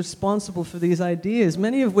individual is responsible for these ideas,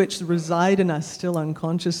 many of which reside in us still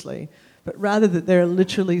unconsciously, but rather that there are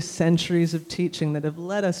literally centuries of teaching that have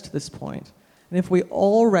led us to this point. And if we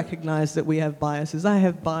all recognize that we have biases, I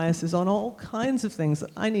have biases on all kinds of things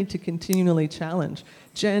that I need to continually challenge.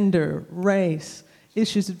 Gender, race,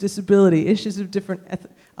 issues of disability, issues of different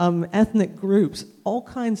ethnic groups, all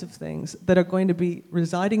kinds of things that are going to be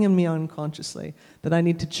residing in me unconsciously that I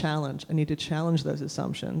need to challenge. I need to challenge those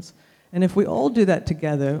assumptions. And if we all do that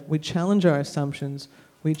together, we challenge our assumptions,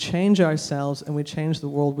 we change ourselves, and we change the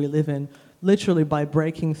world we live in, literally by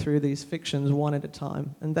breaking through these fictions one at a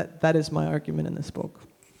time. And that is my argument in this book.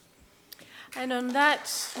 And on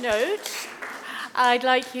that note, I'd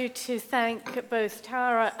like you to thank both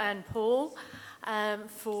Tara and Paul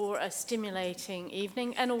for a stimulating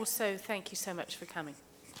evening, and also thank you so much for coming.